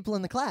 8 people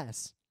in the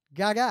class.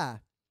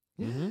 Gaga.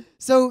 Mm-hmm.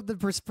 So the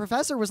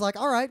professor was like,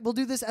 all right, we'll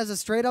do this as a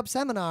straight up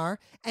seminar,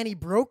 and he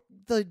broke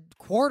the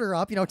quarter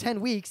up, 10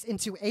 weeks,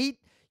 into 8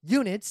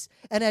 units,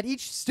 and had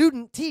each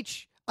student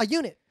teach a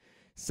unit.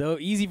 So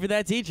easy for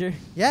that teacher.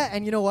 Yeah,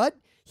 and you know what?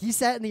 He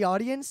sat in the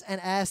audience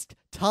and asked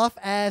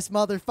tough-ass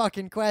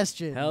motherfucking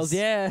questions. Hells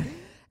yeah.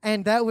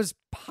 And that was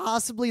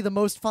possibly the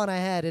most fun I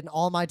had in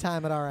all my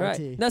time at RIT.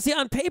 Right. Now, see,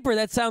 on paper,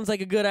 that sounds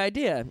like a good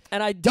idea.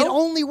 And I don't... It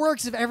only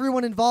works if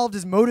everyone involved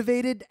is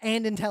motivated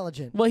and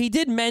intelligent. Well, he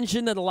did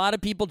mention that a lot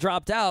of people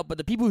dropped out, but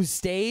the people who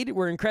stayed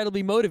were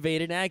incredibly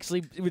motivated and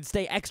actually would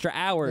stay extra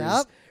hours.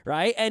 Yep.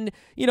 Right? And,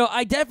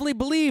 I definitely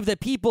believe that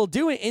people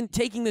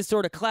taking this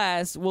sort of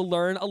class will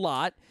learn a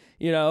lot.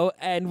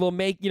 And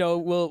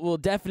we'll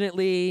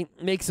definitely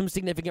make some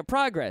significant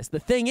progress. The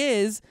thing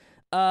is,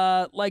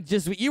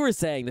 just what you were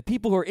saying, the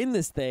people who are in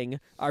this thing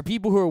are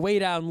people who are way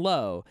down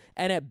low.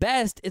 And at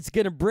best, it's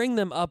going to bring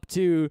them up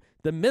to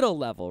the middle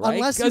level, right?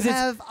 Unless you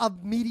have a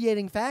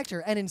mediating factor,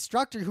 an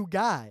instructor who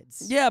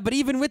guides. Yeah, but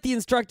even with the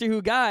instructor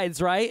who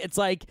guides, right, it's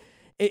like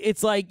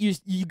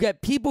you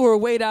get people who are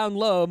way down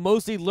low,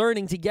 mostly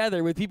learning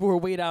together with people who are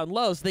way down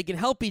low, so they can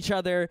help each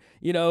other,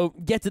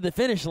 get to the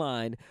finish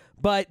line.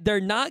 But they're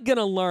not going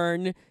to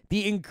learn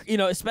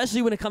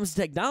especially when it comes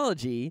to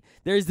technology,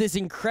 there's this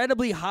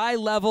incredibly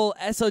high-level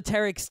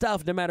esoteric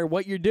stuff, no matter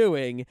what you're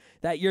doing,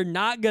 that you're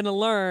not going to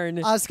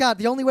learn. Scott,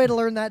 the only way to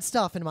learn that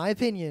stuff, in my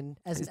opinion,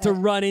 is to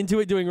run into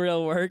it doing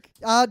real work.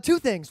 2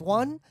 things.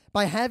 One,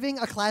 by having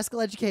a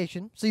classical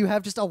education, so you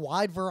have just a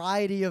wide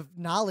variety of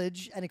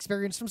knowledge and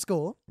experience from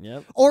school.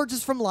 Yep. Or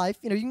just from life.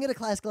 You can get a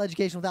classical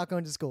education without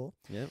going to school.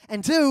 Yep.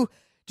 And 2,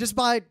 just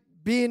by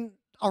being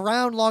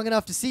around long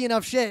enough to see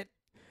enough shit.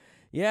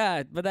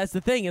 Yeah, but that's the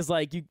thing is So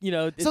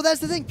that's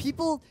the thing.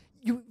 People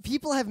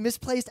have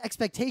misplaced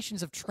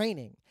expectations of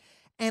training.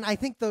 And I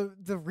think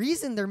the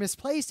reason they're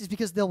misplaced is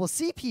because they will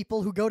see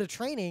people who go to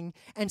training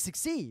and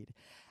succeed.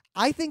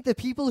 I think the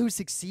people who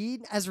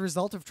succeed as a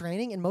result of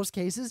training, in most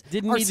cases,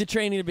 didn't need the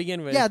training to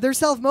begin with. Yeah, they're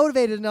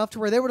self-motivated enough to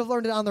where they would have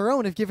learned it on their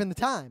own if given the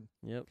time.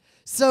 Yep.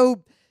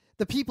 So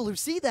the people who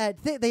see that,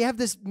 they have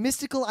this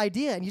mystical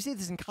idea, and you see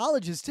this in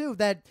colleges too,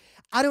 that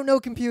I don't know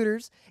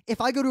computers.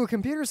 If I go to a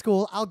computer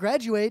school, I'll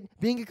graduate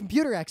being a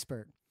computer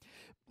expert.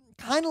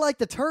 Kind of like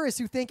the tourists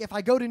who think if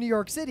I go to New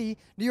York City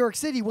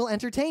will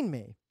entertain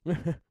me.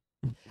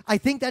 I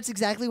think that's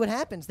exactly what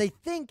happens. They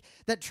think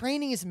that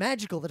training is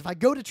magical, that if I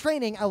go to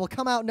training, I will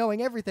come out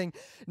knowing everything,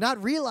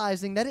 not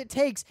realizing that it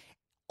takes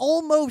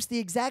almost the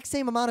exact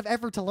same amount of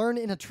effort to learn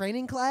in a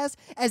training class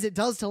as it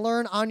does to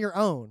learn on your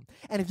own.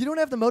 And if you don't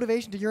have the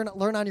motivation to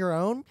learn on your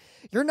own,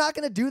 you're not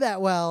going to do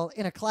that well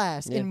in a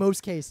class in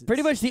most cases.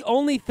 Pretty much the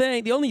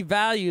only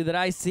value that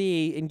I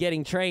see in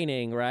getting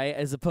training, right,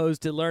 as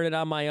opposed to learning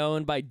on my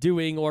own by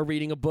doing or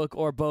reading a book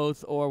or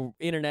both or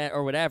internet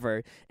or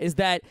whatever, is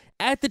that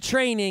at the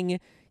training,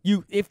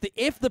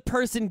 if the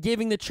person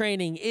giving the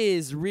training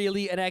is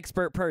really an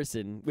expert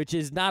person, which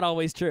is not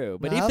always true,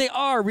 but if they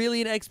are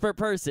really an expert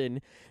person,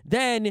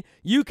 then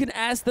you can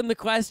ask them the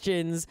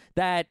questions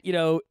that,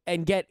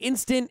 and get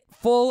instant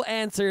full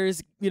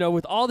answers,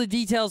 with all the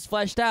details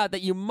fleshed out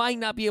that you might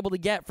not be able to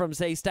get from,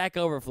 say, Stack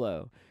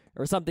Overflow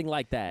or something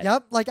like that.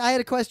 Yep. Like I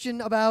had a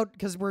question about,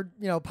 because we're,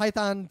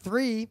 Python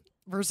 3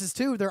 versus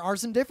 2, there are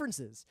some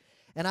differences.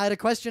 and I had a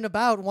question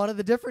about one of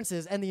the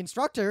differences, and the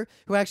instructor,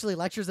 who actually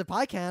lectures at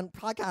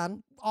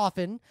PyCon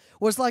often,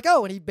 was like,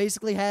 oh, and he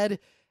basically had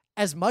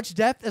as much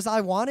depth as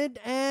I wanted,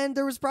 and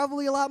there was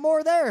probably a lot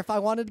more there if I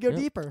wanted to go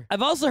deeper.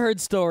 I've also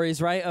heard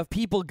stories, right, of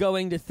people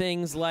going to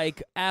things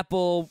like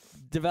Apple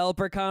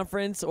Developer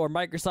Conference or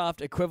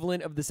Microsoft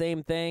equivalent of the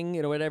same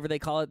thing, whatever they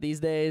call it these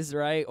days,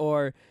 right?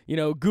 Or,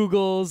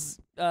 Google's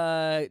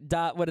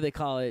what do they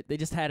call it? They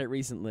just had it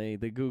recently,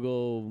 the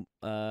Google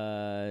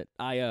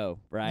I/O,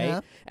 right?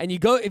 Yeah. And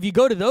if you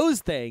go to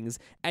those things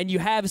and you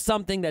have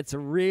something that's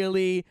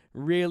really,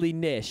 really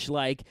niche,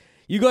 like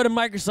you go to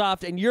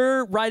Microsoft and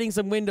you're writing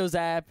some Windows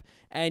app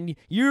and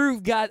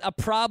you've got a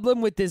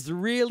problem with this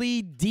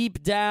really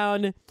deep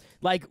down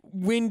like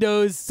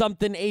Windows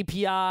something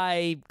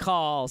API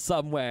call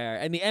somewhere,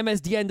 and the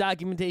MSDN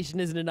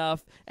documentation isn't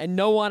enough, and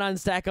no one on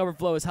Stack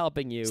Overflow is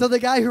helping you. So the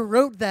guy who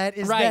wrote that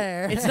is right.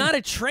 there. It's not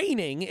a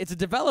training, it's a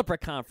developer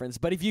conference.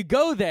 But if you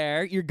go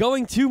there, you're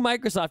going to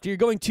Microsoft, or you're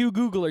going to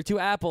Google or to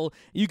Apple,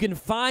 you can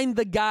find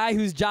the guy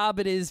whose job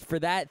it is for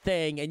that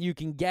thing, and you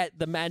can get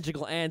the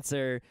magical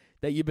answer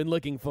that you've been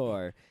looking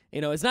for.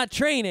 It's not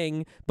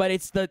training, but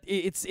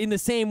it's in the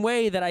same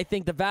way that I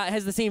think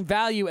has the same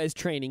value as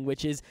training,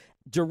 which is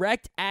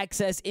direct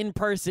access in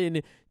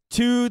person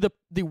to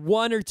the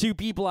one or two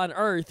people on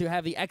Earth who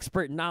have the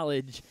expert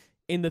knowledge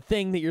in the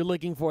thing that you're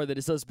looking for that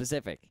is so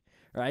specific,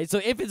 right?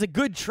 So if it's a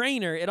good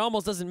trainer, it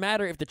almost doesn't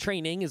matter if the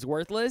training is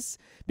worthless,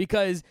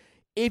 because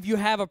if you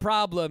have a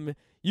problem,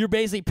 you're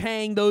basically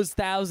paying those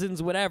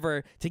thousands,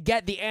 whatever, to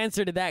get the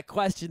answer to that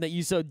question that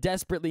you so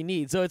desperately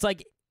need. So it's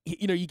like,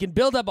 you can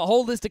build up a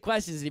whole list of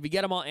questions, and if you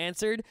get them all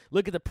answered,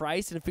 look at the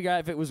price and figure out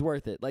if it was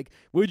worth it. Like,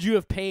 would you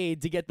have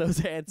paid to get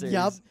those answers?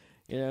 Yep.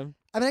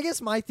 I mean, I guess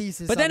my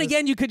thesis. But then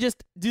again, you could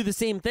just do the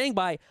same thing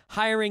by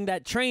hiring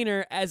that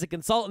trainer as a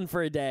consultant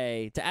for a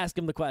day to ask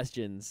him the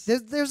questions.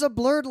 There's a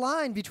blurred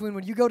line between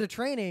when you go to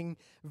training,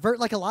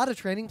 like a lot of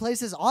training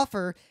places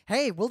offer,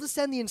 hey, we'll just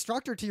send the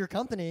instructor to your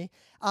company.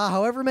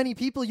 However many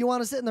people you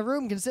want to sit in the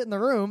room can sit in the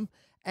room,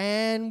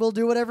 and we'll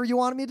do whatever you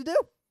want me to do.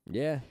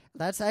 Yeah.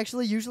 That's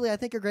actually usually, I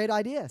think, a great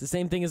idea. It's the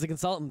same thing as a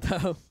consultant,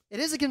 though. It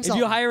is a consultant.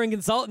 If you hire a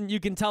consultant, you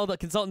can tell the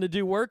consultant to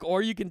do work,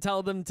 or you can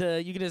tell them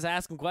you can just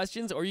ask them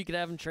questions, or you could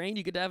have them trained.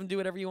 You could have them do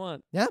whatever you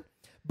want. Yeah.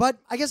 But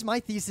I guess my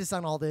thesis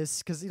on all this,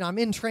 because I'm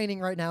in training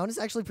right now, and it's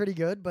actually pretty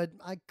good, but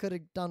I could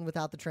have done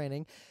without the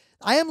training.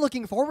 I am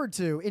looking forward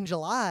to, in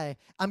July,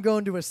 I'm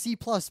going to a C++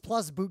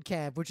 boot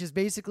camp, which is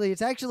basically,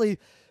 it's actually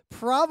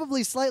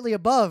probably slightly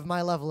above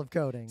my level of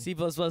coding. C++,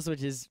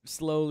 which is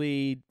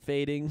slowly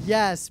fading.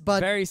 Yes, but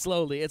very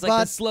slowly. It's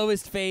like the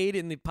slowest fade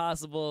in the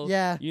possible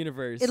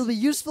universe. It'll be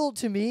useful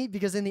to me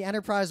because in the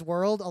enterprise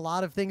world, a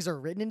lot of things are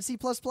written in C++,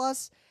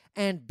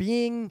 and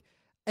being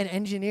an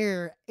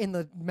engineer in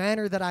the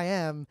manner that I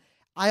am,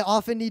 I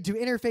often need to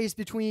interface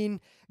between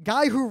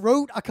guy who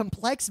wrote a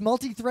complex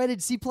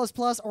multi-threaded C++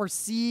 or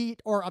C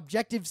or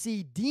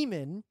Objective-C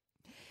daemon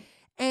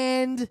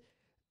and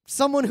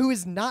someone who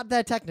is not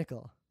that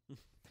technical.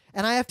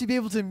 And I have to be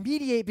able to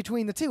mediate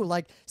between the two.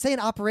 Like, say an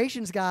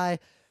operations guy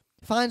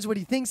finds what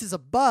he thinks is a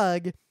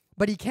bug,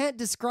 but he can't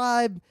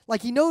describe,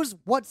 like, he knows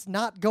what's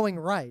not going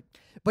right,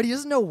 but he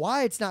doesn't know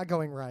why it's not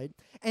going right.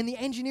 And the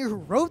engineer who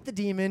wrote the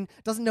daemon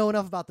doesn't know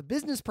enough about the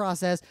business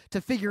process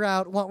to figure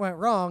out what went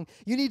wrong.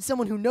 You need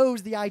someone who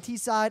knows the IT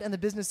side and the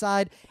business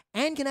side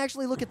and can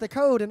actually look at the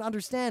code and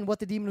understand what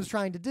the daemon was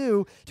trying to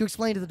do to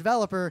explain to the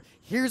developer,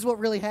 here's what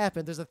really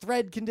happened. There's a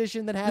thread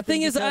condition that happened. The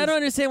thing is, I don't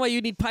understand why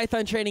you need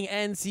Python training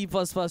and C++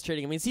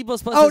 training. I mean, C++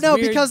 is no,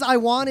 weird. Because I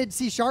wanted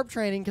C#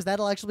 training because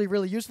that'll actually be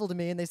really useful to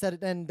me. And they said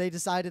it, and they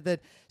decided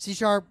that C#,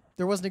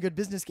 there wasn't a good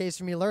business case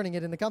for me learning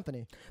it in the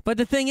company. But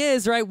the thing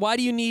is, right, why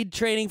do you need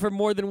training for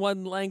more than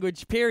one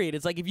language, period?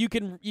 It's like if you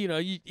can, you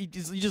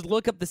just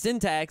look up the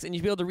syntax and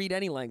you'll be able to read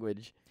any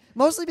language.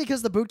 Mostly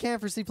because the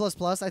bootcamp for C++,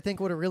 I think,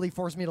 would have really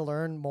forced me to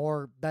learn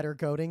more better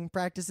coding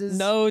practices.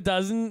 No, it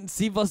doesn't.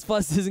 C++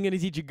 isn't going to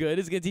teach you good.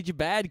 It's going to teach you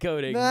bad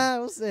coding. Nah,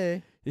 we'll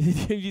see.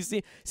 You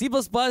see, C++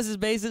 is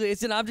basically,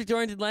 it's an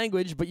object-oriented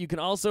language, but you can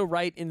also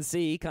write in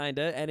C, kind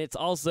of, and it's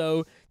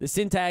also, the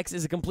syntax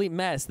is a complete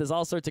mess. There's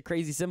all sorts of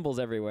crazy symbols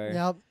everywhere.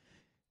 Yep.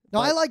 No,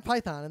 I like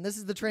Python, and this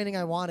is the training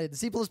I wanted.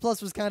 C++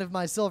 was kind of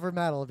my silver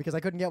medal because I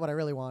couldn't get what I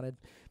really wanted.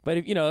 But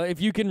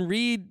if you can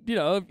read,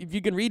 if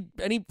you can read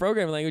any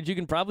programming language, you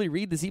can probably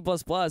read the C++.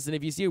 And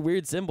if you see a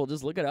weird symbol,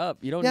 just look it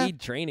up. You don't need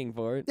training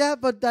for it. Yeah,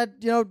 but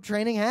that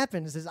training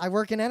happens. I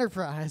work in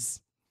enterprise.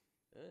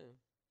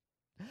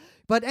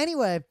 But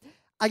anyway,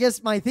 I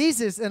guess my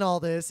thesis in all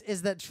this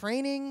is that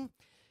training,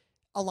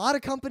 a lot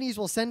of companies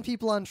will send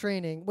people on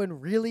training when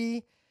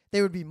really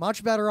they would be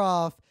much better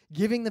off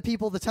giving the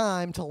people the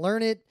time to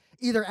learn it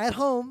either at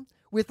home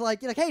with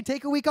like, hey,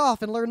 take a week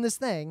off and learn this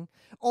thing,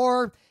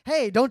 or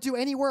hey, don't do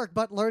any work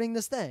but learning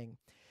this thing.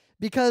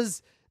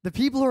 Because the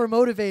people who are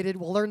motivated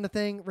will learn the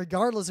thing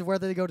regardless of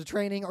whether they go to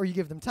training or you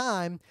give them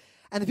time.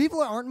 And the people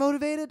who aren't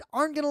motivated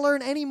aren't going to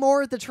learn any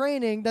more at the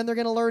training than they're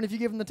going to learn if you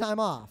give them the time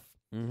off.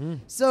 Mm-hmm.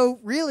 So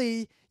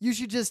really, you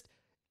should just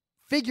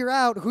figure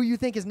out who you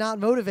think is not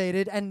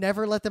motivated and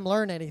never let them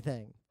learn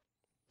anything.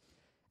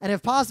 And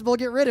if possible,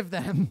 get rid of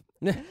them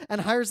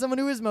and hire someone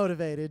who is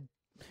motivated.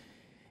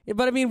 Yeah,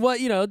 but I mean,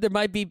 there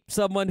might be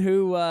someone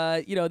who,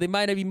 they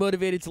might not be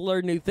motivated to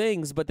learn new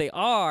things, but they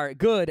are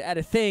good at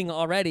a thing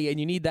already, and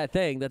you need that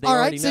thing that they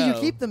already know. All right, so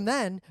you keep them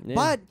then. Yeah.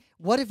 But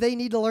what if they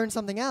need to learn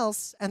something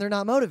else and they're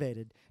not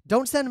motivated?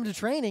 Don't send them to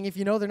training if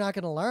you know they're not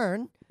going to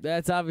learn.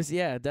 That's obvious,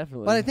 yeah,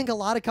 definitely. But I think a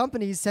lot of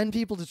companies send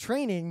people to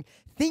training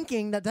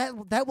thinking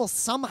that will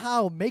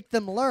somehow make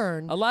them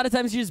learn. A lot of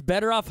times you're just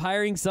better off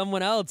hiring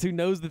someone else who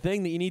knows the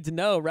thing that you need to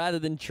know rather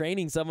than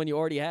training someone you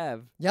already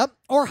have. Yep.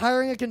 Or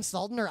hiring a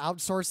consultant or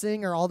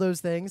outsourcing or all those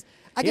things.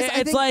 I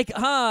think like,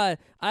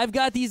 I've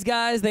got these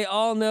guys, they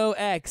all know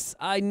X.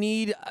 I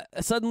need,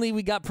 suddenly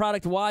we got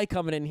product Y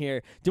coming in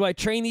here. Do I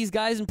train these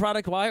guys in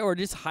product Y or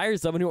just hire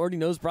someone who already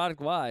knows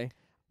product Y?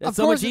 That's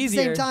so much easier. Of course,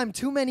 at the same time,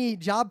 too many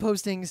job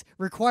postings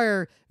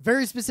require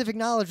very specific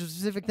knowledge of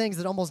specific things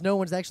that almost no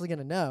one's actually going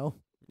to know.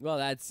 Well,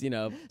 that's,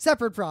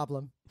 Separate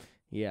problem.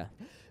 Yeah.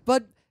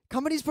 But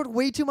companies put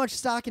way too much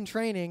stock in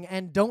training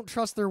and don't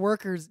trust their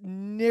workers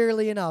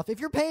nearly enough. If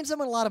you're paying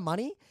someone a lot of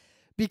money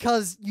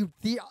because you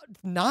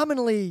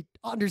nominally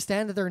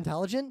understand that they're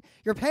intelligent,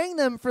 you're paying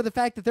them for the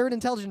fact that they're an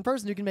intelligent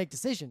person who can make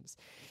decisions.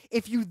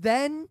 If you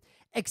then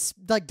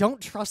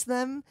don't trust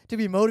them to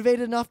be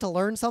motivated enough to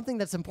learn something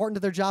that's important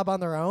to their job on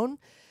their own,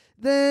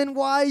 then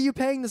why are you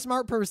paying the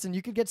smart person?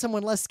 You could get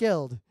someone less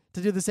skilled to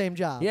do the same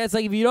job. Yeah, it's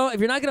like if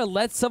you're not going to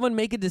let someone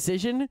make a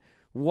decision,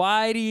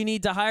 why do you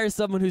need to hire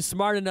someone who's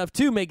smart enough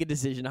to make a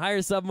decision?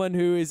 Hire someone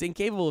who is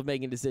incapable of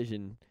making a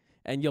decision,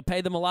 and you'll pay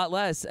them a lot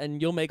less,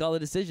 and you'll make all the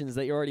decisions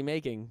that you're already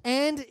making.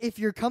 And if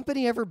your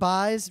company ever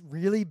buys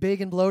really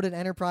big and bloated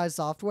enterprise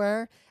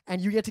software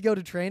and you get to go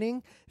to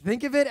training,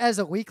 think of it as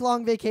a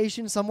week-long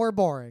vacation somewhere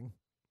boring.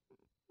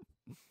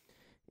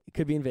 It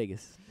could be in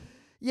Vegas.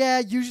 Yeah,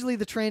 usually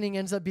the training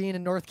ends up being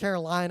in North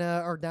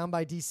Carolina or down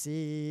by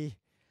D.C.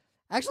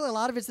 Actually, a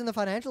lot of it's in the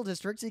financial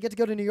district, so you get to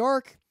go to New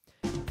York.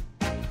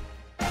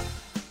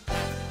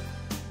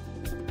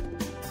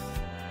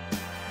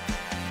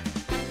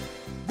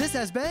 This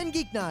has been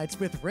Geek Nights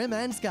with Rim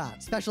and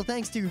Scott. Special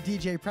thanks to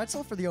DJ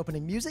Pretzel for the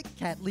opening music,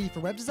 Kat Lee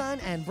for web design,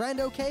 and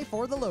Brando K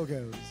for the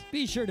logos.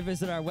 Be sure to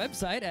visit our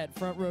website at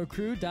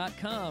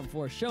frontrowcrew.com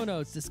for show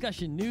notes,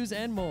 discussion, news,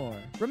 and more.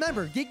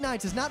 Remember, Geek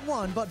Nights is not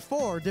one, but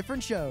 4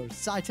 different shows.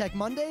 Sci-Tech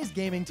Mondays,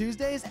 Gaming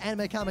Tuesdays,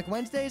 Anime Comic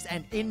Wednesdays,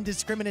 and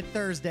Indiscriminate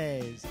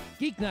Thursdays.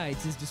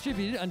 Geeknights is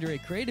distributed under a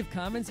Creative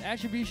Commons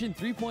Attribution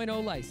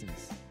 3.0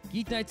 license.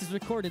 Geeknights is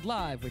recorded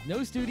live with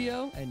no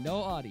studio and no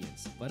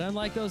audience. But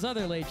unlike those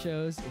other late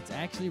shows, it's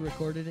actually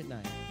recorded at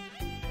night.